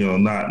not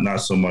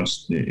so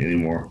much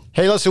anymore.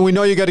 Hey, listen, we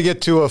know you got to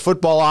get to a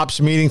football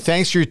ops meeting.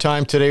 Thanks for your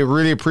time today.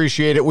 Really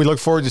appreciate it. We look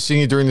forward to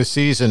seeing you during the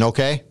season,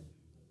 okay?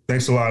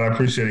 Thanks a lot. I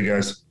appreciate it,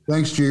 guys.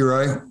 Thanks,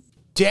 Geroy.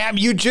 Damn,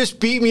 you just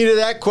beat me to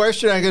that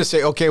question. I'm going to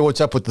say, okay, what's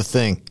up with the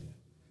thing?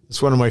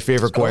 It's one of my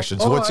favorite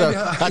questions. What's up?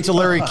 That's a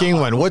Larry King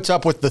one. What's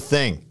up with the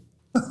thing?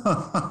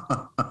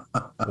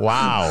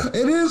 Wow.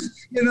 It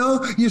is,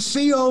 you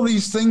see all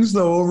these things,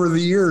 though, over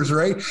the years,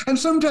 right? And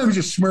sometimes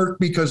you smirk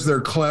because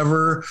they're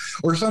clever,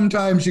 or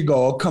sometimes you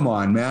go, oh, come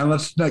on, man,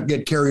 let's not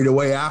get carried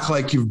away. Act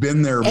like you've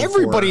been there before.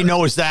 Everybody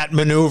knows that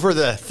maneuver,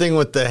 the thing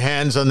with the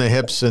hands on the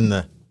hips and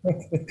the...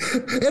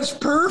 It's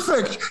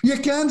perfect. You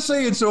can't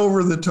say it's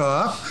over the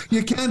top.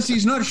 You can't say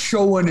he's not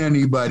showing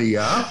anybody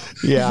up.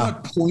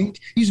 Yeah.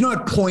 He's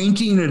not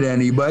pointing at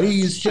anybody.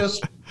 He's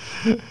just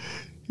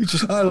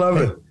I love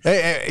it.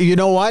 Hey, you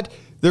know what?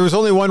 There was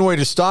only one way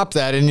to stop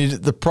that, and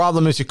the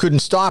problem is you couldn't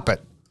stop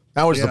it.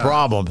 That was the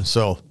problem.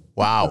 So,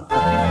 wow.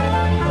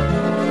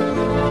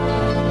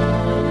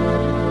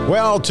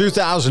 Well,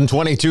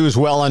 2022 is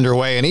well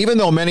underway, and even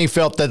though many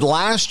felt that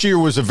last year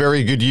was a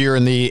very good year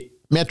in the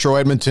Metro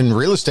Edmonton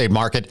real estate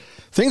market,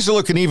 things are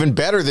looking even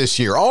better this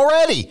year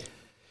already.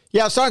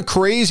 Yeah, it's not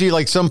crazy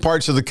like some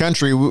parts of the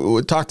country.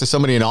 We talked to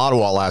somebody in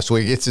Ottawa last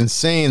week. It's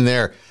insane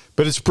there,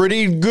 but it's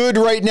pretty good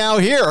right now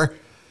here.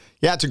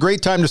 Yeah, it's a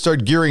great time to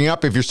start gearing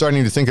up if you're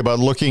starting to think about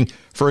looking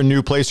for a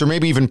new place or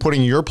maybe even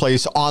putting your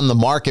place on the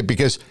market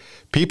because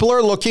people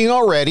are looking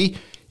already.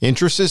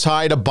 Interest is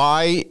high to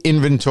buy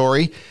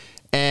inventory.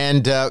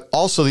 And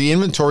also the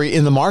inventory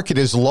in the market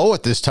is low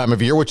at this time of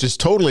year, which is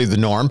totally the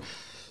norm.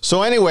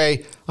 So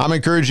anyway, I'm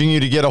encouraging you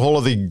to get a hold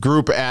of the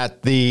group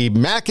at the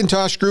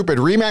Macintosh Group at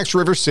Remax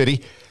River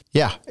City.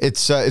 Yeah,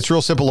 it's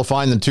real simple to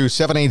find them too,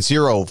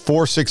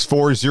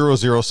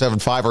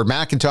 780-464-0075 or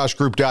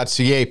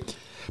macintoshgroup.ca.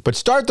 But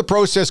start the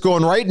process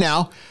going right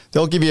now.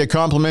 They'll give you a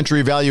complimentary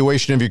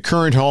evaluation of your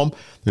current home.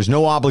 There's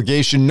no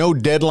obligation, no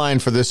deadline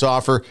for this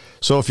offer.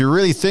 So if you're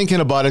really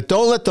thinking about it,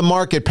 don't let the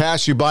market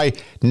pass you by.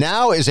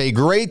 Now is a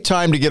great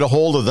time to get a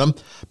hold of them.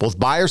 Both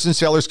buyers and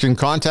sellers can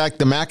contact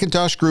the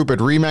Macintosh Group at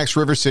Remax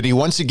River City.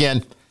 Once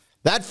again,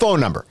 that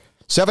phone number,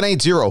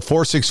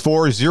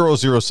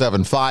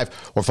 780-464-0075,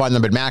 or find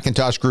them at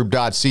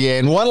macintoshgroup.ca.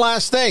 And one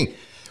last thing,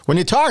 when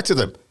you talk to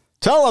them,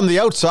 tell them the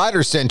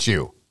Outsider sent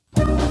you.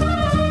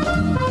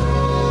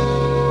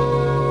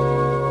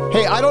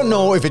 Hey, I don't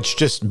know if it's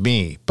just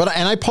me,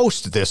 and I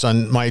posted this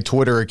on my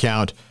Twitter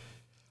account.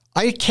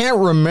 I can't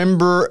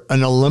remember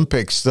an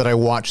Olympics that I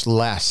watched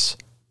less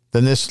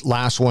than this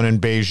last one in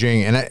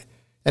Beijing,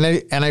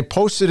 and I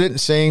posted it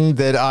saying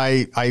that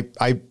I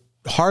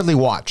hardly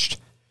watched.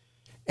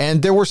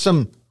 And there were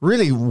some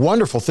really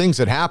wonderful things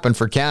that happened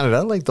for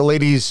Canada, like the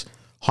ladies'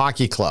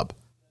 hockey club.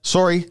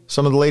 Sorry,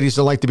 some of the ladies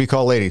don't like to be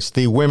called ladies.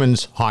 The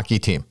women's hockey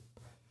team.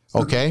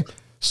 Okay,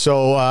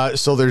 so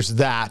there's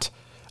that.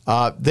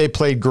 They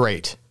played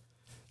great.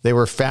 They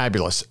were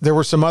fabulous. There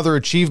were some other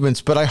achievements,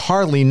 but I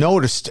hardly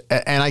noticed.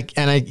 And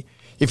I,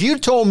 if you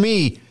told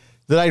me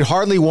that I'd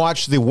hardly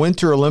watched the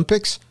Winter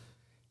Olympics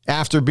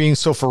after being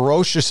so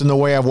ferocious in the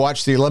way I've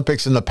watched the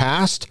Olympics in the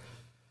past,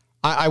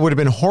 I would have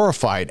been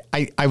horrified.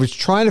 I was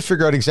trying to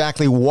figure out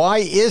exactly why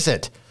is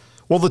it?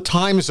 Well, the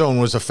time zone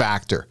was a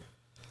factor.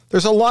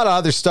 There's a lot of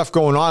other stuff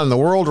going on in the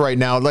world right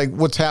now, like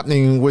what's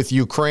happening with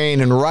Ukraine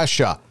and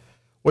Russia,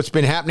 what's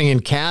been happening in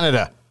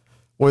Canada,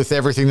 with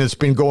everything that's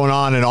been going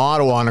on in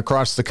Ottawa and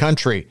across the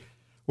country.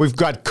 We've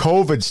got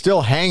COVID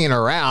still hanging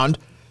around.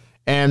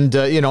 And,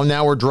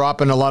 now we're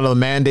dropping a lot of the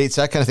mandates,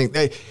 that kind of thing.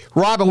 Hey,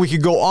 Robin, we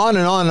could go on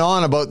and on and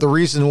on about the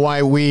reason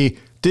why we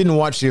didn't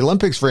watch the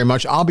Olympics very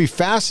much. I'll be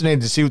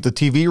fascinated to see what the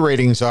TV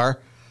ratings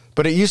are.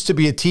 But it used to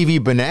be a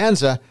TV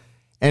bonanza.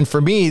 And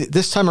for me,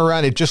 this time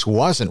around, it just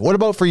wasn't. What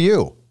about for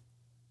you?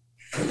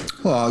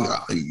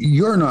 Well,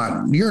 you're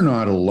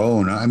not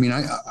alone. I mean,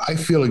 I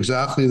feel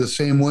exactly the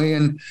same way,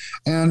 and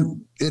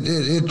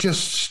it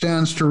just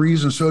stands to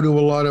reason. So do a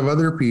lot of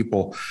other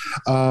people.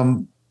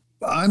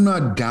 I'm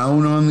not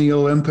down on the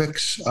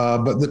Olympics,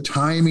 but the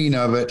timing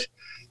of it,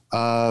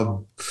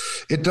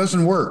 it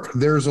doesn't work.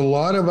 There's a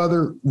lot of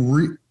other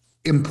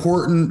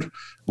important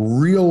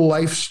real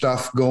life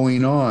stuff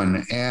going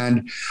on,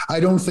 and I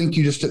don't think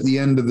you just at the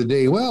end of the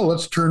day, well,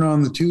 let's turn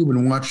on the tube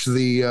and watch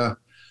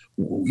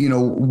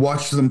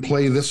watch them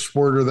play this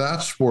sport or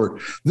that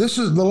sport. This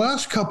is the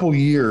last couple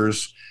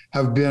years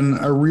have been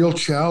a real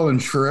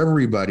challenge for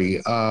everybody.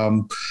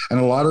 And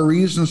a lot of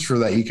reasons for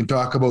that. You can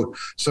talk about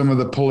some of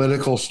the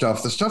political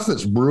stuff, the stuff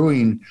that's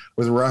brewing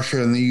with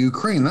Russia and the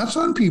Ukraine. That's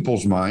on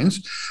people's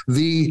minds.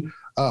 The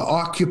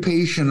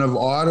occupation of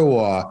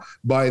Ottawa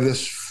by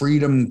this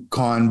freedom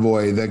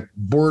convoy, the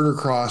border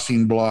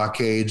crossing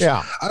blockades.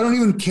 Yeah. I don't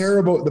even care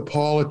about the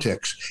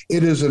politics.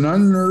 It is an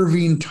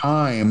unnerving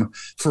time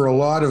for a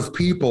lot of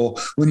people.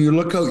 When you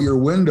look out your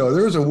window,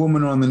 there was a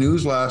woman on the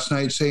news last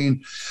night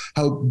saying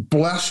how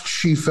blessed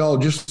she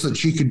felt just that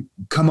she could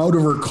come out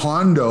of her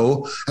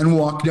condo and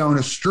walk down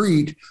a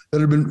street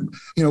that had been,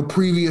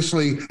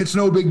 previously, it's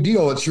no big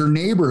deal. It's your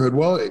neighborhood.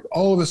 Well,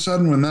 all of a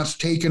sudden when that's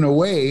taken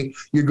away,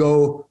 you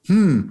go,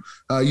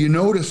 you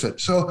notice it.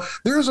 So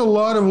there's a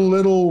lot of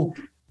little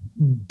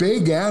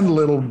big and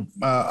little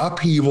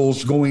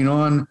upheavals going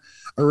on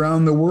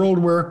around the world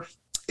where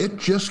it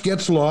just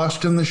gets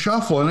lost in the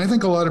shuffle. And I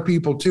think a lot of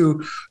people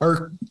too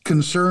are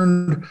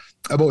concerned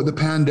about the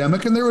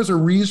pandemic. And there was a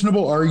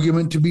reasonable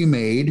argument to be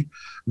made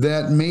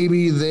that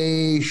maybe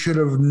they should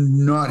have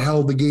not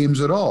held the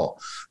games at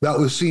all. That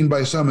was seen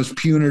by some as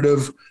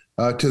punitive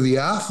to the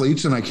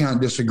athletes. And I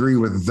can't disagree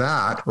with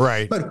that.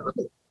 Right. But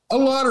a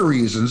lot of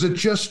reasons. It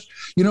just,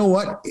 you know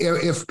what?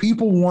 If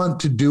people want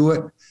to do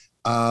it,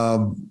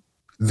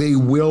 they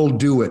will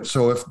do it.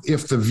 So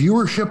if the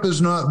viewership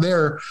is not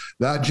there,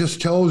 that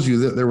just tells you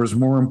that there was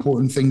more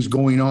important things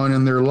going on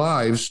in their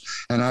lives.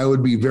 And I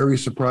would be very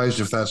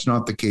surprised if that's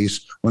not the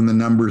case when the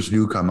numbers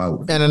do come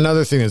out. And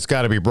another thing that's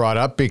got to be brought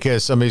up,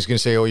 because somebody's going to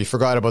say, oh, you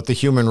forgot about the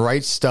human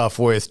rights stuff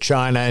with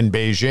China and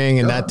Beijing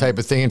and that type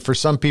of thing. And for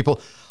some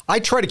people, I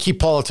try to keep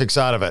politics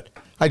out of it.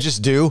 I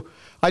just do.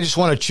 I just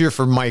want to cheer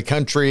for my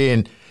country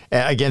and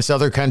against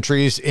other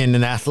countries in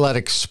an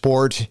athletic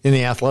sport, in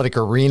the athletic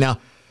arena.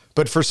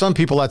 But for some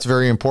people, that's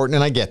very important,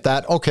 and I get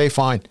that. Okay,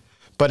 fine.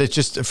 But it's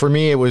just, for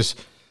me, it was,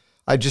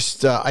 I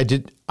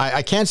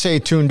can't say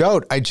tuned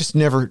out. I just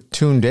never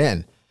tuned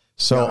in.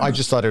 So I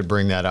just thought I'd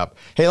bring that up.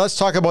 Hey, let's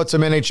talk about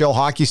some NHL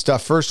hockey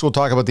stuff. First, we'll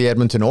talk about the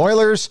Edmonton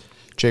Oilers.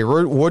 Jay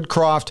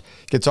Woodcroft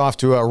gets off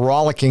to a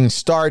rollicking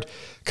start.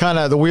 Kind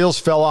of the wheels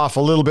fell off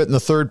a little bit in the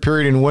third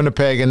period in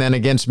Winnipeg, and then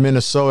against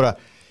Minnesota.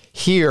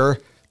 Here,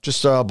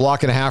 just a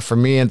block and a half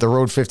from me at the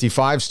Road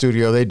 55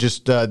 studio, they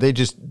just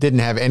didn't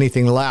have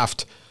anything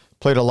left.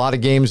 Played a lot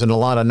of games and a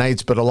lot of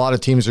nights, but a lot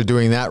of teams are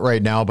doing that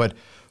right now. But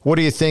what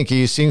do you think? Are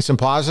you seeing some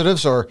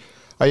positives, or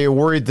are you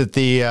worried that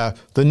the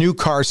new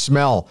car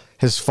smell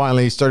has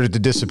finally started to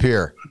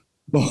disappear?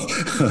 Well,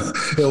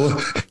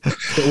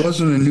 it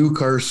wasn't a new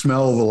car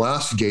smell the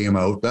last game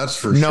out, that's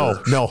for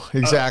sure. No,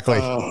 exactly.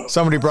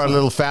 Somebody brought a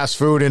little fast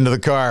food into the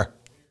car.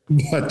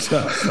 But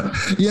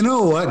you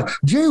know what?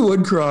 Jay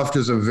Woodcroft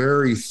is a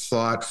very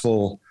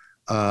thoughtful,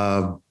 he's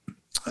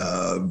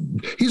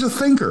a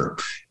thinker.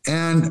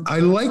 And I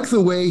like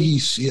the way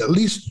at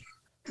least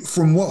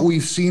from what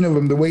we've seen of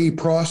him, the way he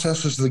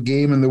processes the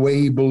game and the way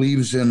he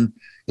believes in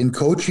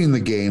coaching the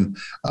game.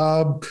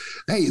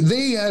 Hey,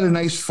 they had a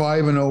nice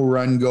 5-0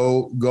 run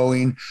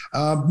going.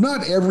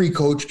 Not every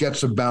coach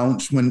gets a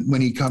bounce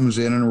when he comes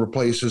in and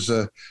replaces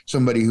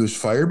somebody who's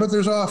fired, but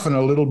there's often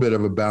a little bit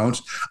of a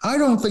bounce. I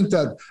don't think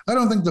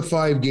the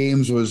 5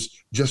 games was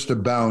just a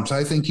bounce.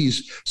 I think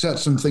he's set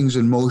some things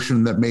in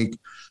motion that make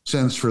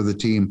sense for the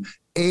team.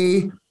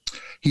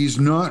 He's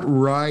not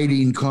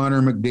riding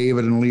Connor McDavid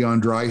and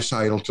Leon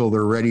Draisaitl till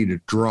they're ready to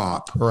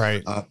drop.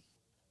 Right.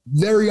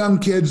 They're young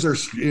kids. They're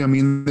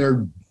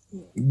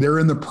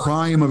in the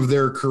prime of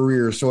their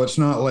career, so it's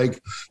not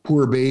like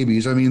poor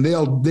babies. I mean,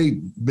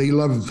 they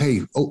love,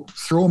 hey,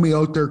 throw me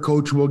out there,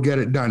 coach, we'll get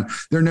it done.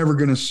 They're never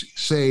going to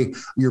say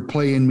you're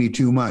playing me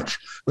too much.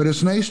 But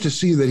it's nice to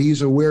see that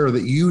he's aware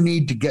that you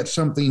need to get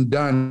something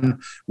done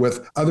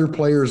with other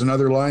players and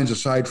other lines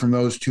aside from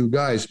those two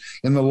guys.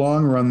 In the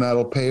long run,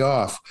 that'll pay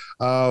off.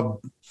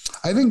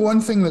 I think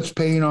one thing that's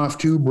paying off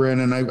too,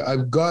 Brennan,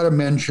 I've got to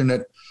mention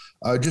it,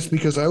 just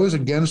because I was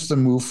against the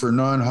move for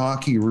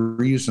non-hockey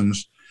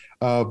reasons.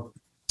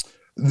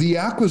 The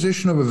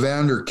acquisition of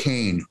Evander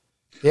Kane.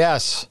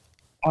 Yes.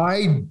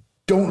 I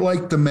don't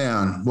like the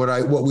man,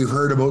 what we've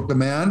heard about the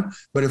man,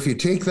 but if you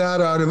take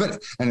that out of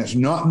it, and it's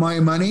not my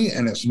money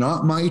and it's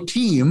not my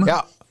team.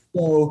 Yeah.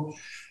 So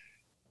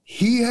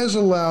he has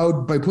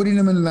allowed, by putting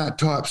him in that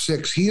top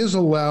 6, he has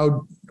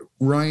allowed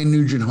Ryan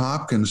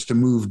Nugent-Hopkins to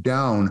move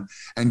down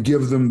and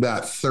give them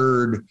that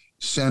third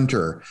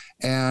center.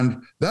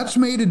 And that's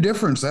made a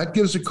difference. That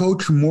gives a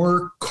coach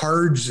more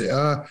cards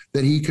that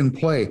he can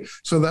play.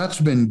 So that's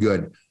been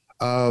good.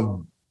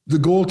 the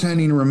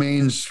goaltending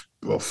remains,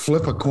 well,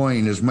 flip a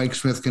coin. Is Mike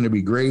Smith going to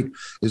be great?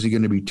 Is he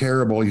going to be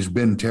terrible? He's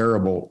been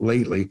terrible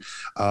lately.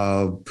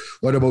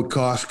 What about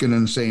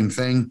Koskinen? Same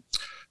thing.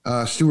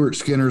 Stuart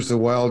Skinner's the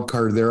wild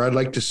card there. I'd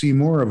like to see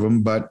more of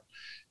him, but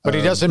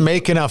he doesn't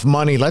make enough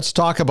money. Let's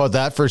talk about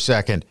that for a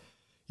second.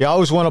 You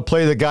always want to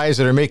play the guys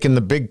that are making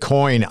the big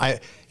coin.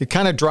 It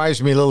kind of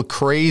drives me a little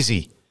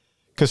crazy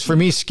because for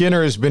me,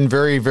 Skinner has been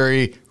very,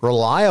 very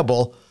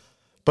reliable.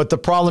 But the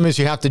problem is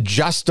you have to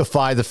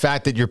justify the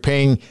fact that you're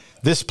paying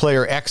this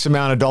player X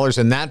amount of dollars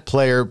and that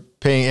player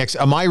paying X.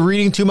 Am I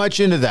reading too much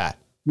into that?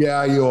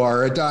 Yeah, you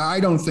are. I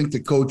don't think the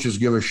coaches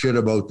give a shit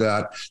about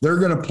that. They're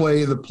going to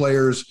play the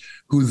players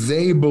who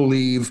they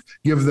believe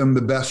give them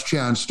the best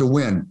chance to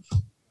win.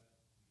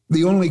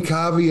 The only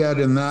caveat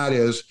in that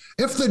is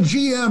if the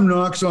GM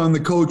knocks on the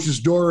coach's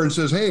door and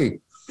says, hey,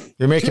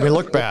 you're making me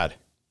look bad.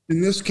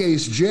 In this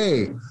case,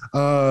 Jay,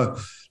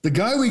 the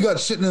guy we got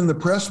sitting in the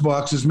press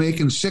box is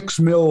making $6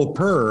 million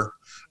per.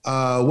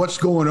 What's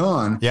going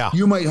on? Yeah.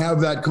 You might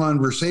have that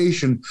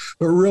conversation,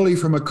 but really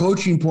from a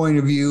coaching point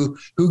of view,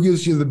 who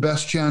gives you the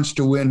best chance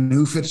to win?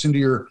 Who fits into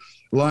your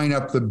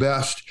lineup the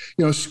best?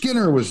 You know,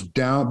 Skinner was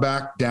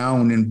back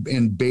down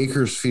in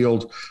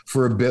Bakersfield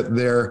for a bit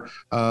there.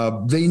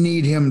 They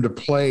need him to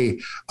play.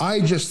 I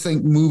just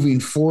think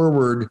moving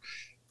forward,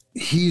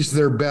 he's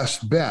their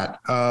best bet.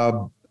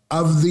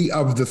 Of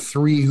the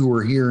three who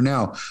are here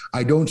now,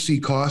 I don't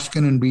see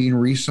Koskinen being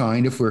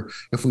re-signed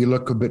if we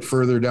look a bit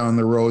further down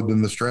the road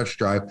than the stretch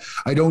drive.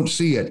 I don't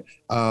see it.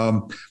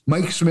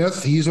 Mike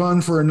Smith, he's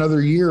on for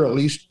another year, at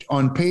least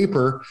on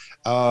paper.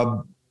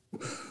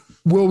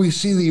 Will we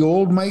see the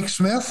old Mike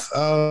Smith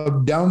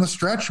down the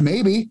stretch?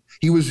 Maybe.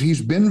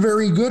 He's been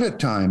very good at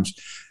times.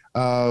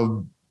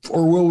 Or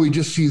will we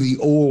just see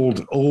the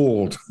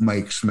old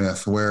Mike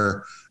Smith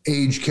where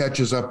age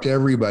catches up to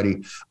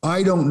everybody?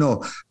 I don't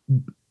know.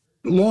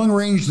 Long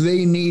range,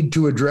 they need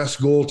to address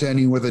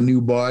goaltending with a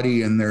new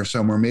body in there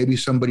somewhere. Maybe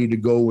somebody to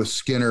go with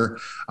Skinner.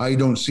 I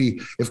don't see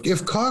if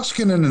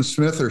Koskinen and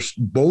Smith are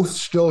both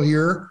still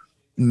here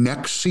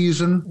next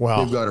season.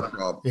 Well, they've got a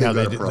problem.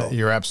 Yeah,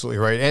 you're absolutely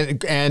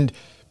right. And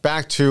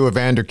back to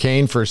Evander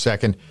Kane for a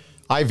second.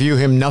 I view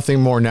him nothing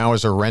more now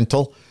as a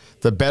rental.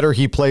 The better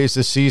he plays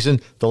this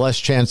season, the less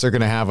chance they're going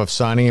to have of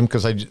signing him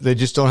because they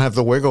just don't have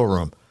the wiggle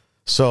room.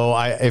 So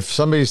if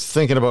somebody's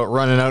thinking about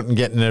running out and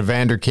getting an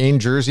Evander Kane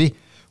jersey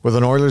with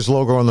an Oilers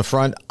logo on the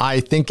front, I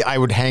think I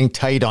would hang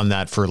tight on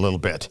that for a little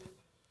bit.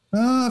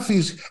 If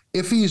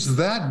he's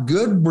that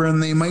good, Bryn,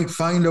 they might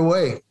find a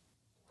way.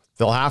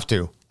 They'll have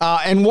to.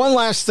 And one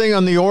last thing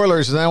on the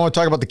Oilers, and then I want to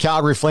talk about the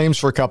Calgary Flames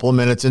for a couple of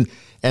minutes, and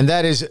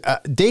that is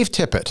Dave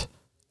Tippett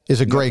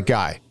is a great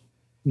guy.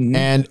 Mm-hmm.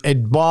 And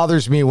it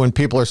bothers me when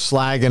people are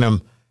slagging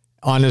him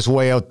on his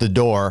way out the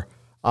door.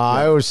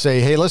 I always say,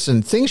 hey,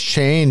 listen, things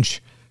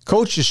change.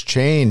 Coaches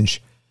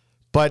change.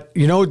 But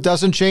you know it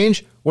doesn't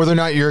change? Whether or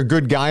not you're a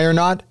good guy or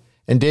not.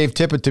 And Dave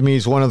Tippett, to me,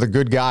 is one of the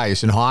good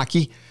guys in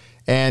hockey.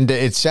 And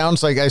it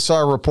sounds like I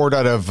saw a report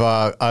out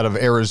of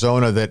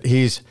Arizona that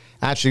he's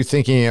actually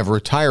thinking of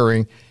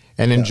retiring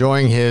and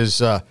enjoying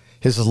his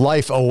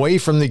life away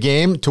from the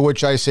game, to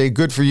which I say,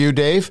 good for you,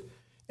 Dave.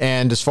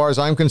 And as far as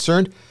I'm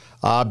concerned,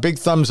 big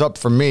thumbs up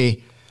from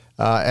me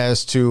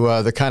as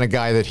to the kind of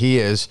guy that he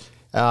is.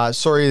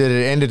 Sorry that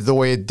it ended the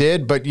way it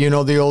did, but you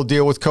know the old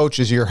deal with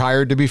coaches, you're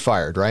hired to be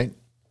fired, right?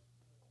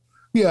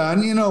 Yeah,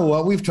 and you know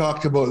what? We've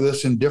talked about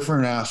this in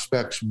different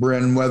aspects,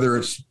 Bryn, whether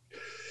it's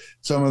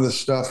some of the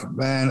stuff,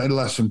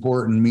 less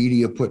important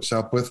media puts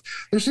up with.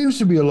 There seems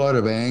to be a lot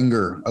of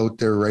anger out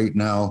there right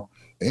now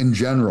in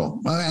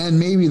general. And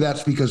maybe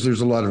that's because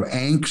there's a lot of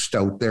angst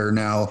out there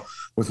now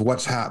with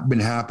what's been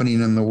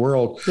happening in the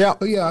world. Yeah.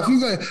 But yeah,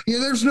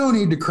 there's no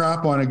need to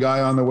crap on a guy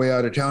on the way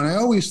out of town. I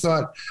always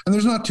thought, and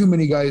there's not too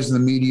many guys in the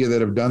media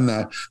that have done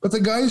that, but the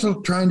guys are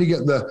trying to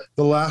get the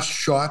last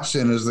shots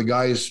in as the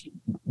guys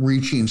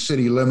reaching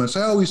city limits.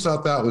 I always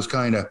thought that was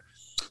kind of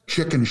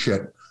chicken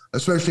shit,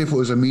 especially if it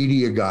was a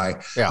media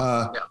guy.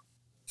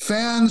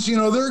 Fans,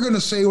 they're going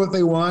to say what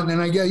they want.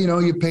 And I get,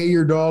 you pay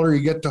your dollar,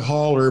 you get to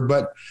holler,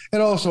 but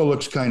it also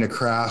looks kind of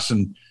crass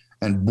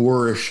and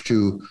boorish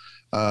to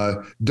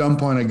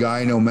dump on a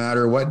guy no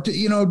matter what.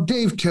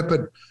 Dave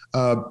Tippett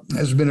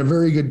has been a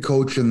very good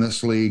coach in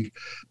this league.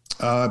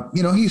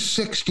 He's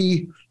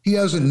 60. He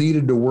hasn't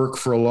needed to work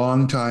for a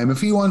long time. If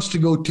he wants to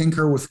go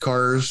tinker with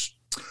cars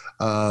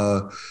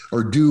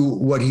or do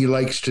what he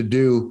likes to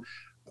do,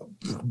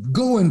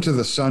 go into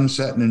the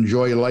sunset and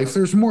enjoy life.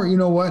 There's more. You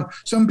know what?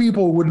 Some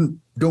people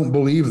don't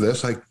believe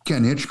this. Like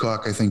Ken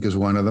Hitchcock, I think, is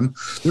one of them.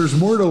 There's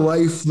more to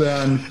life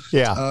than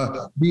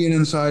being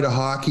inside a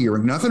hockey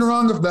rink. Nothing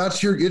wrong if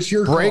it's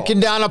your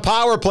breaking call. Down a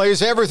power play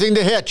is everything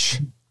to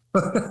Hitch.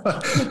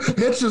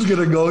 Hitch is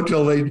going to go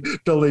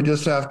till they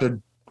just have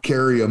to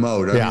carry him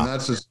out. I mean,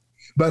 that's just.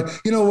 But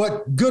you know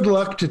what? Good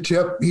luck to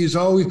Tip. He's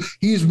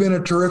been a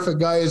terrific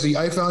guy.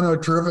 I found out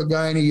a terrific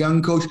guy and a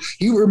young coach.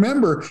 He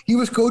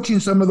was coaching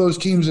some of those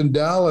teams in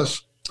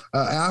Dallas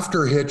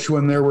after Hitch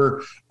when there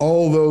were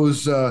all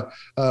those, those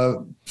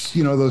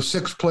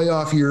 6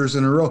 playoff years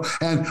in a row.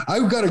 And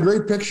I've got a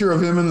great picture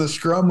of him in the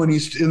scrum when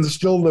he's in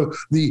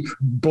the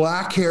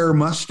black hair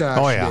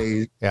mustache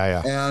days.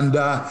 Yeah. And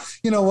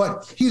you know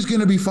what? He's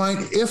going to be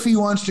fine. If he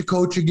wants to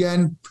coach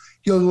again,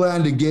 he'll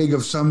land a gig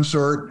of some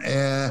sort.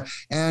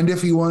 And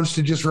if he wants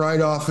to just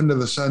ride off into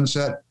the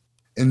sunset,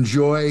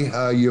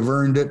 enjoy. You've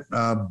earned it.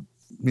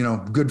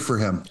 Good for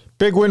him.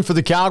 Big win for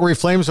the Calgary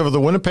Flames over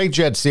the Winnipeg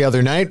Jets the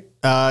other night.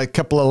 A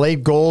couple of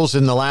late goals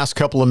in the last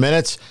couple of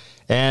minutes,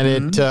 and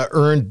it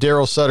earned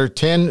Daryl Sutter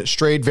 10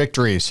 straight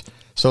victories.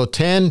 So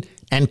 10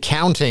 and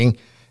counting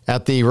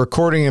at the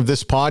recording of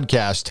this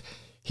podcast.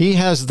 He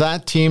has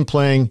that team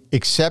playing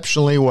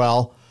exceptionally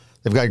well.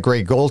 They've got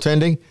great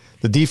goaltending.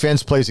 The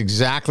defense plays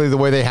exactly the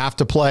way they have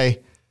to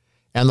play,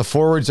 and the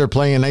forwards are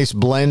playing a nice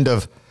blend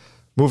of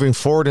moving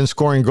forward and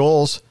scoring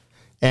goals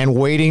and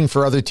waiting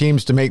for other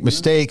teams to make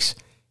mistakes,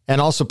 and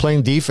also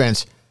playing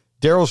defense.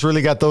 Daryl's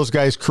really got those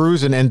guys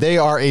cruising, and they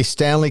are a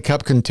Stanley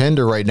Cup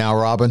contender right now,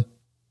 Robin.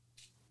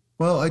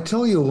 Well, I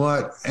tell you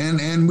what,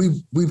 and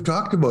we've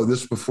talked about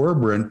this before,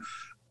 Bryn.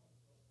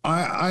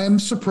 I am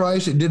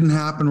surprised it didn't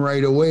happen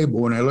right away, but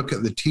when I look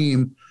at the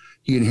team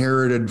he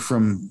inherited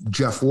from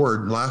Jeff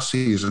Ward last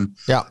season,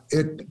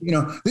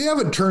 they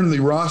haven't turned the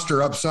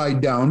roster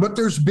upside down, but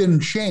there's been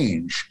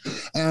change.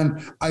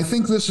 And I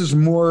think this is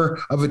more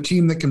of a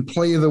team that can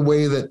play the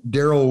way that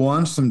Daryl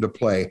wants them to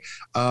play.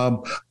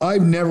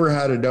 I've never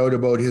had a doubt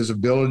about his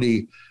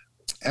ability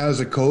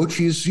as a coach.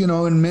 He's,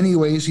 in many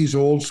ways, he's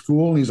old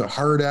school. He's a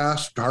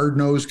hard-ass,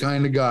 hard-nosed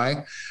kind of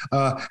guy,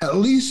 at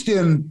least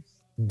in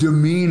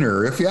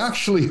demeanor. If you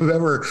actually have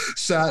ever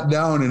sat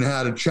down and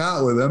had a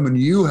chat with him, and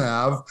you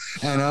have,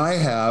 and I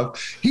have,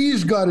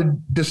 he's got a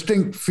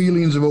distinct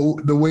feelings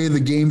about the way the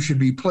game should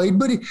be played,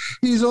 but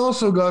he's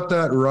also got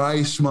that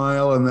wry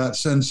smile and that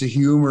sense of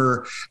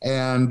humor,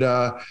 and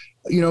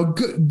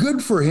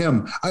good for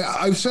him.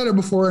 I've said it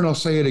before and I'll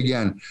say it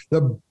again.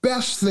 The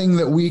best thing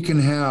that we can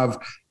have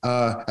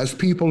as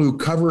people who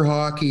cover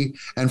hockey,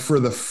 and for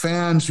the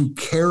fans who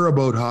care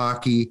about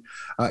hockey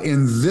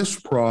in this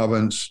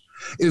province,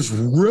 is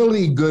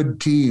really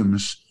good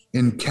teams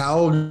in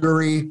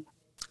Calgary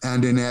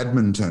and in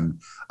Edmonton.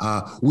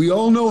 We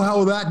all know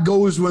how that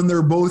goes when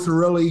they're both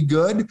really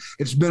good.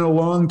 It's been a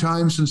long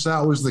time since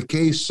that was the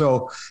case.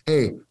 So,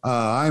 hey,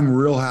 I'm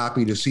real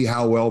happy to see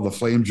how well the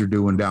Flames are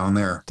doing down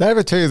there. Did I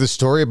ever tell you the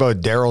story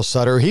about Daryl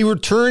Sutter? He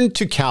returned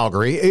to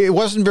Calgary. It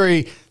wasn't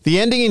the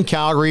ending in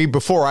Calgary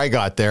before I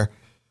got there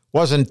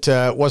wasn't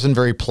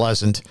very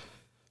pleasant.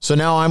 So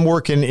now I'm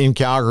working in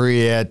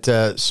Calgary at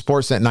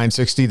Sportsnet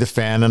 960, The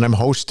Fan, and I'm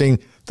hosting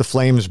the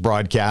Flames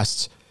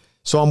broadcasts.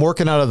 So I'm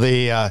working out of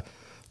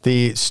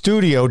the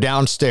studio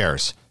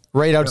downstairs,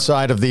 right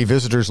outside of the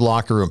visitors'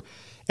 locker room.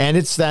 And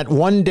it's that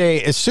one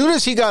day, as soon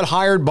as he got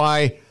hired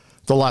by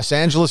the Los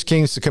Angeles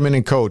Kings to come in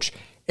and coach,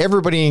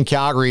 everybody in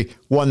Calgary,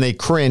 they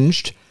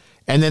cringed,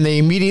 and then they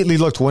immediately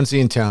looked, when's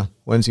he in town?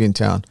 When's he in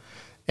town?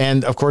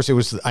 And, of course,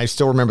 I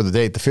still remember the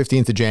date, the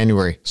 15th of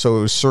January. So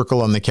it was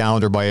circled on the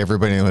calendar by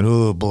everybody. And they went,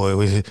 oh,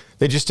 boy.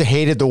 They just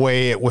hated the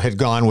way it had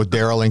gone with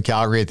Daryl in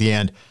Calgary at the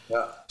end.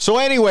 Yeah. So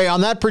anyway,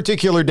 on that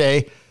particular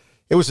day,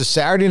 it was a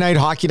Saturday night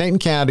Hockey Night in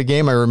Canada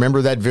game. I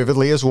remember that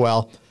vividly as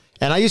well.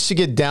 And I used to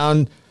get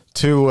down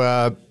to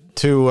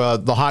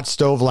the Hot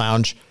Stove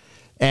Lounge.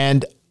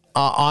 And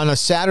on a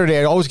Saturday,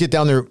 I'd always get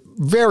down there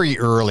very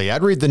early.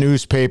 I'd read the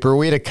newspaper.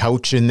 We had a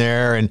couch in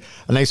there and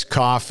a nice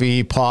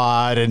coffee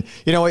pot. And,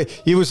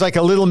 it was like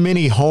a little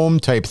mini home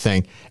type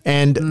thing.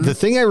 And the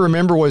thing I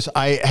remember was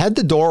I had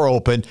the door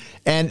open,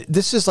 and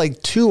this is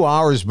like 2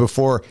 hours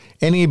before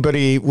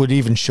anybody would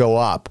even show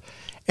up.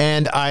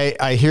 And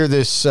I hear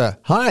this,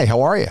 hi,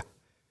 how are you?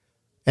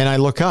 And I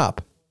look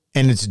up,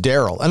 and it's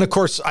Daryl. And, of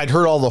course, I'd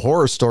heard all the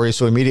horror stories,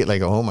 so immediately I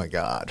go, oh, my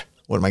God,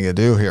 what am I going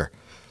to do here?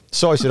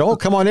 So I said, oh,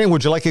 come on in.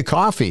 Would you like a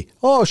coffee?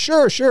 Oh,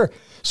 sure.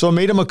 So I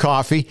made him a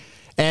coffee,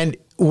 and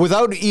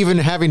without even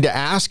having to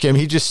ask him,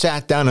 he just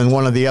sat down on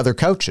one of the other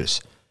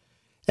couches.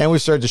 And we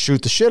started to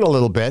shoot the shit a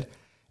little bit.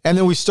 And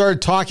then we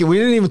started talking. We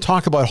didn't even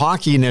talk about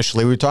hockey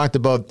initially. We talked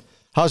about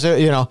how's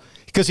it,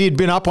 because he'd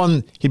been up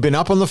on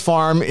the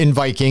farm in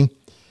Viking.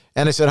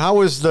 And I said, how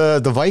was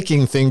the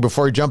Viking thing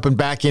before jumping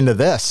back into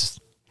this?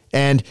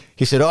 And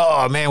he said,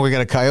 oh, man, we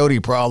got a coyote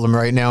problem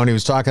right now. And he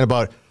was talking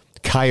about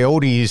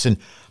coyotes and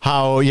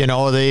how, he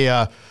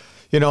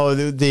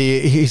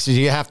says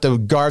you have to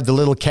guard the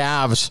little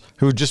calves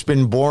who had just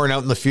been born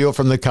out in the field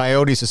from the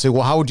coyotes. I said,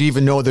 well, how would you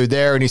even know they're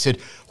there? And he said,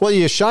 well,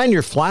 you shine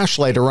your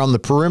flashlight around the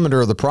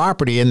perimeter of the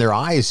property in their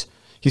eyes.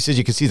 He says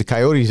you can see the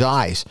coyotes'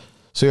 eyes.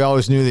 So he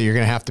always knew that you're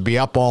going to have to be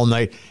up all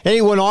night. And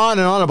he went on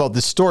and on about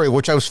this story,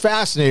 which I was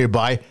fascinated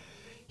by.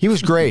 He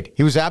was great.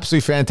 He was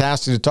absolutely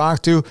fantastic to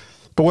talk to.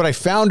 But what I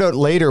found out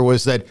later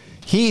was that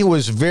he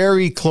was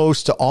very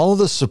close to all of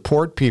the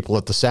support people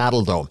at the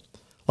Saddle Dome.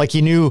 Like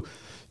he knew,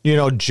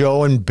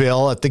 Joe and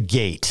Bill at the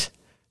gate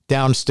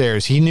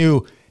downstairs. He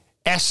knew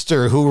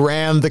Esther, who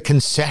ran the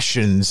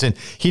concessions. And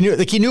he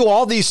knew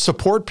all these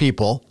support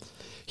people.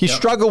 He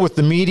struggled with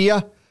the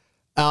media.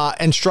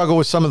 and struggle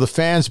with some of the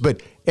fans,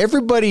 but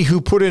everybody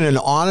who put in an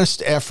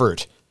honest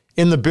effort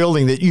in the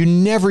building that you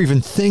never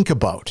even think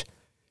about.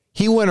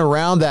 He went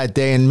around that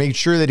day and made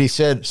sure that he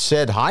said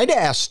hi to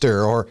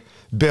Esther or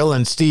Bill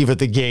and Steve at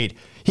the gate.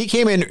 He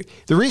came in.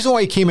 The reason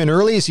why he came in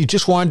early is he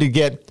just wanted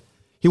to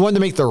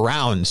make the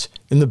rounds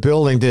in the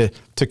building to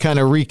kind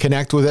of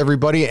reconnect with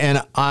everybody.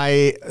 And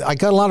I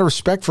got a lot of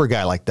respect for a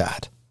guy like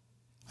that.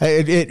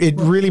 It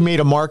really made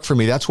a mark for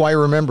me. That's why I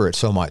remember it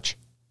so much.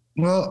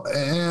 Well,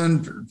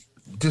 and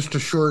just a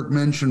short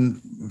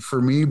mention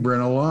for me,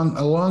 Brent,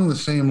 along the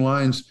same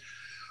lines,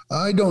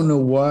 I don't know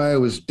why I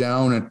was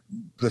down at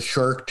the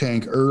Shark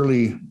Tank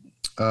early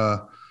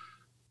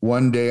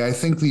one day. I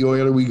think the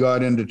Oiler, we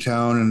got into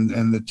town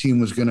and the team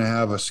was going to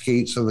have a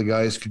skate so the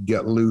guys could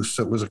get loose.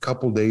 So it was a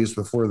couple days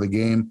before the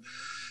game.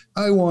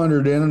 I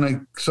wandered in and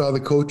I saw the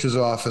coach's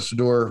office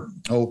door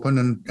open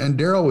and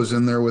Daryl was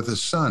in there with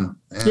his son.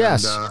 And,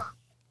 yes.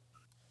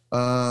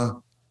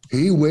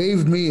 He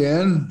waved me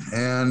in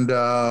and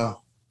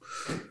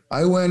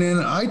I went in.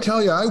 I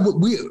tell you,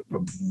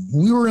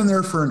 we were in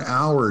there for an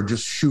hour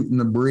just shooting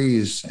the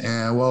breeze,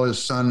 and while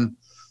his son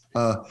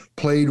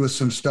played with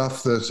some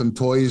stuff, some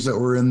toys that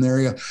were in there.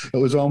 Yeah, it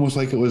was almost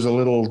like it was a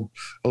little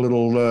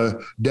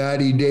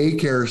daddy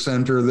daycare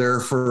center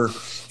there for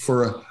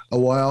a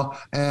while.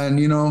 And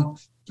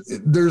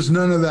there's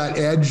none of that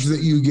edge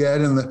that you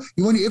get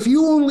if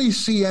you only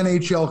see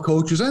NHL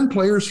coaches and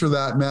players for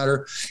that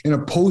matter in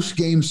a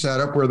post-game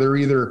setup where they're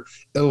either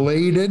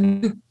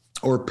elated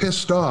or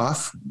pissed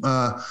off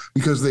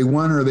because they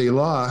won or they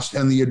lost,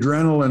 and the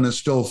adrenaline is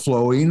still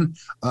flowing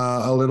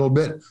a little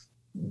bit.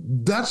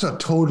 That's a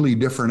totally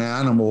different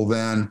animal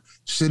than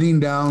sitting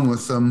down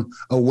with them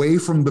away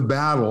from the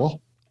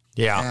battle.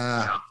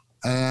 Yeah.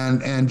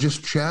 And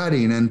just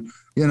chatting. And,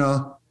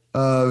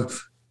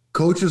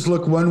 coaches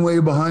look one way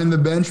behind the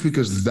bench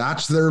because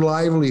that's their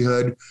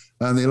livelihood.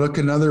 And they look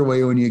another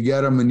way when you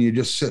get them and you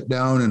just sit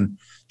down and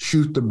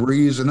shoot the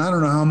breeze. And I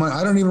don't know how much,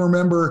 I don't even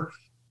remember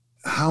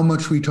how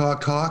much we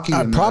talked hockey.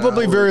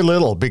 Probably very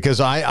little, because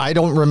I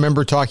don't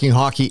remember talking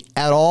hockey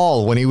at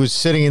all when he was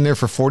sitting in there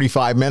for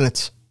 45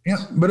 minutes. Yeah,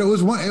 but it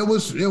was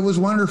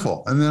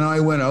wonderful. And then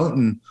I went out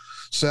and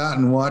sat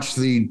and watched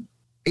the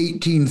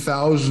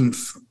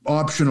 18,000th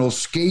optional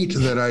skate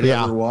that I'd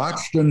ever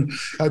watched, and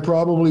I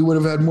probably would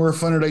have had more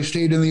fun had I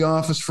stayed in the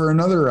office for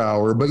another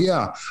hour. But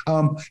yeah,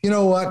 you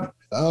know what?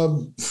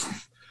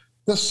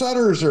 The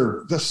Sutters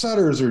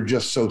are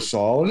just so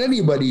solid.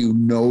 Anybody who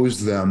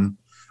knows them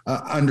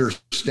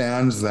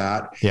understands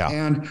that. Yeah.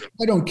 And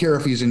I don't care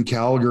if he's in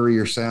Calgary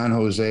or San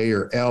Jose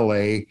or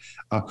LA.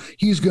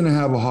 He's going to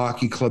have a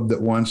hockey club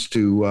that wants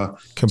to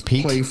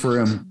compete, play for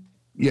him.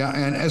 Yeah,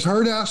 and as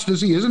hard-assed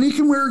as he is, and he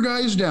can wear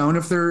guys down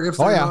if they're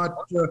not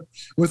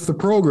with the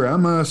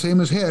program, same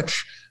as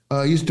Hitch.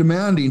 He's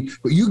demanding,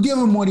 but you give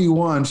him what he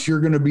wants, you're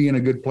going to be in a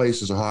good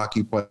place as a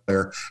hockey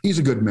player. He's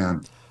a good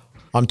man.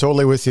 I'm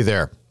totally with you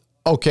there.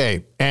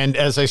 Okay, and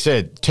as I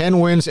said, 10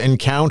 wins and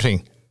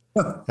counting.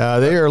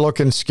 They are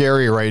looking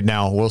scary right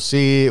now. We'll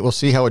see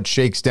how it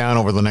shakes down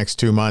over the next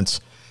 2 months.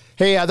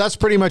 Hey, that's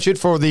pretty much it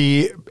for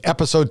the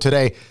episode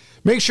today.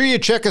 Make sure you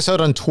check us out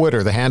on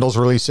Twitter. The handle's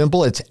really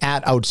simple. It's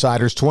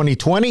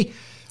 @Outsiders2020.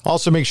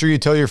 Also, make sure you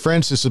tell your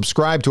friends to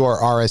subscribe to our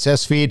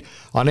RSS feed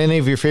on any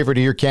of your favorite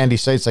ear candy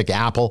sites like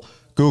Apple,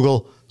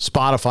 Google,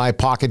 Spotify,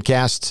 Pocket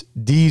Casts,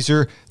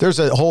 Deezer. There's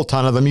a whole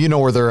ton of them. You know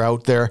where they're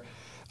out there.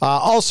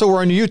 Also,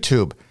 we're on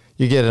YouTube.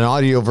 You get an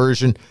audio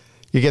version.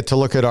 You get to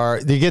look at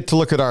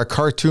our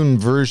cartoon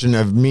version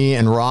of me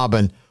and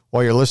Robin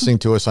while you're listening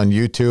to us on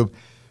YouTube.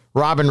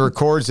 Robin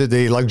records at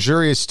the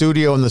luxurious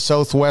studio in the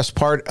southwest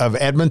part of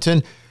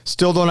Edmonton.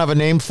 Still don't have a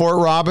name for it,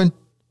 Robin?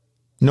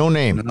 No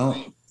name. No.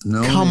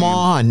 Come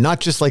on,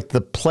 not just like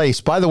the place.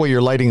 By the way,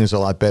 your lighting is a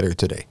lot better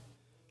today,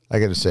 I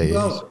got to say.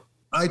 Well,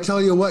 I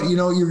tell you what,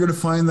 you're going to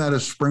find that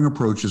as spring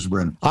approaches,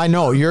 Bryn. I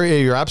know,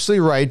 you're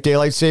absolutely right.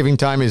 Daylight saving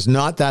time is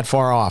not that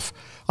far off.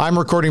 I'm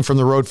recording from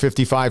the Road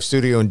 55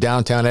 studio in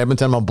downtown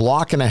Edmonton. I'm a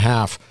block and a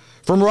half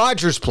from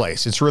Rogers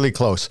Place. It's really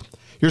close.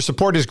 Your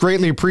support is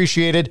greatly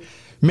appreciated.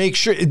 Make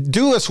sure,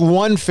 do us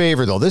one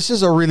favor, though. This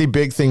is a really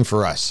big thing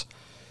for us,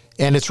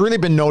 and it's really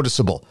been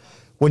noticeable.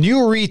 When you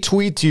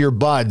retweet to your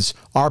buds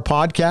our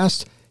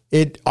podcast,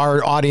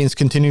 our audience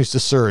continues to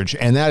surge,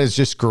 and that is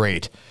just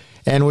great.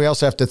 And we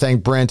also have to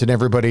thank Brent and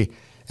everybody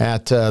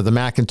at the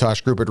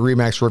Macintosh Group at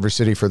Remax River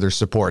City for their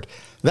support.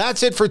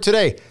 That's it for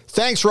today.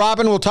 Thanks,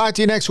 Robin. We'll talk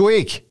to you next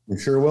week. You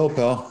sure will,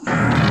 pal.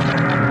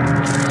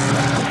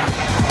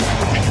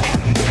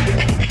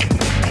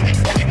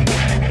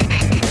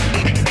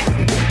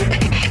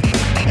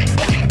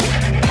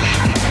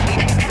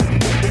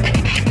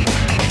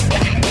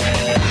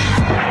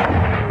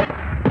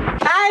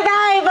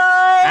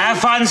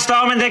 Fun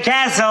storming the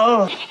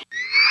castle.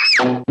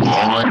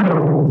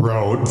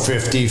 Road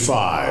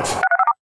 55.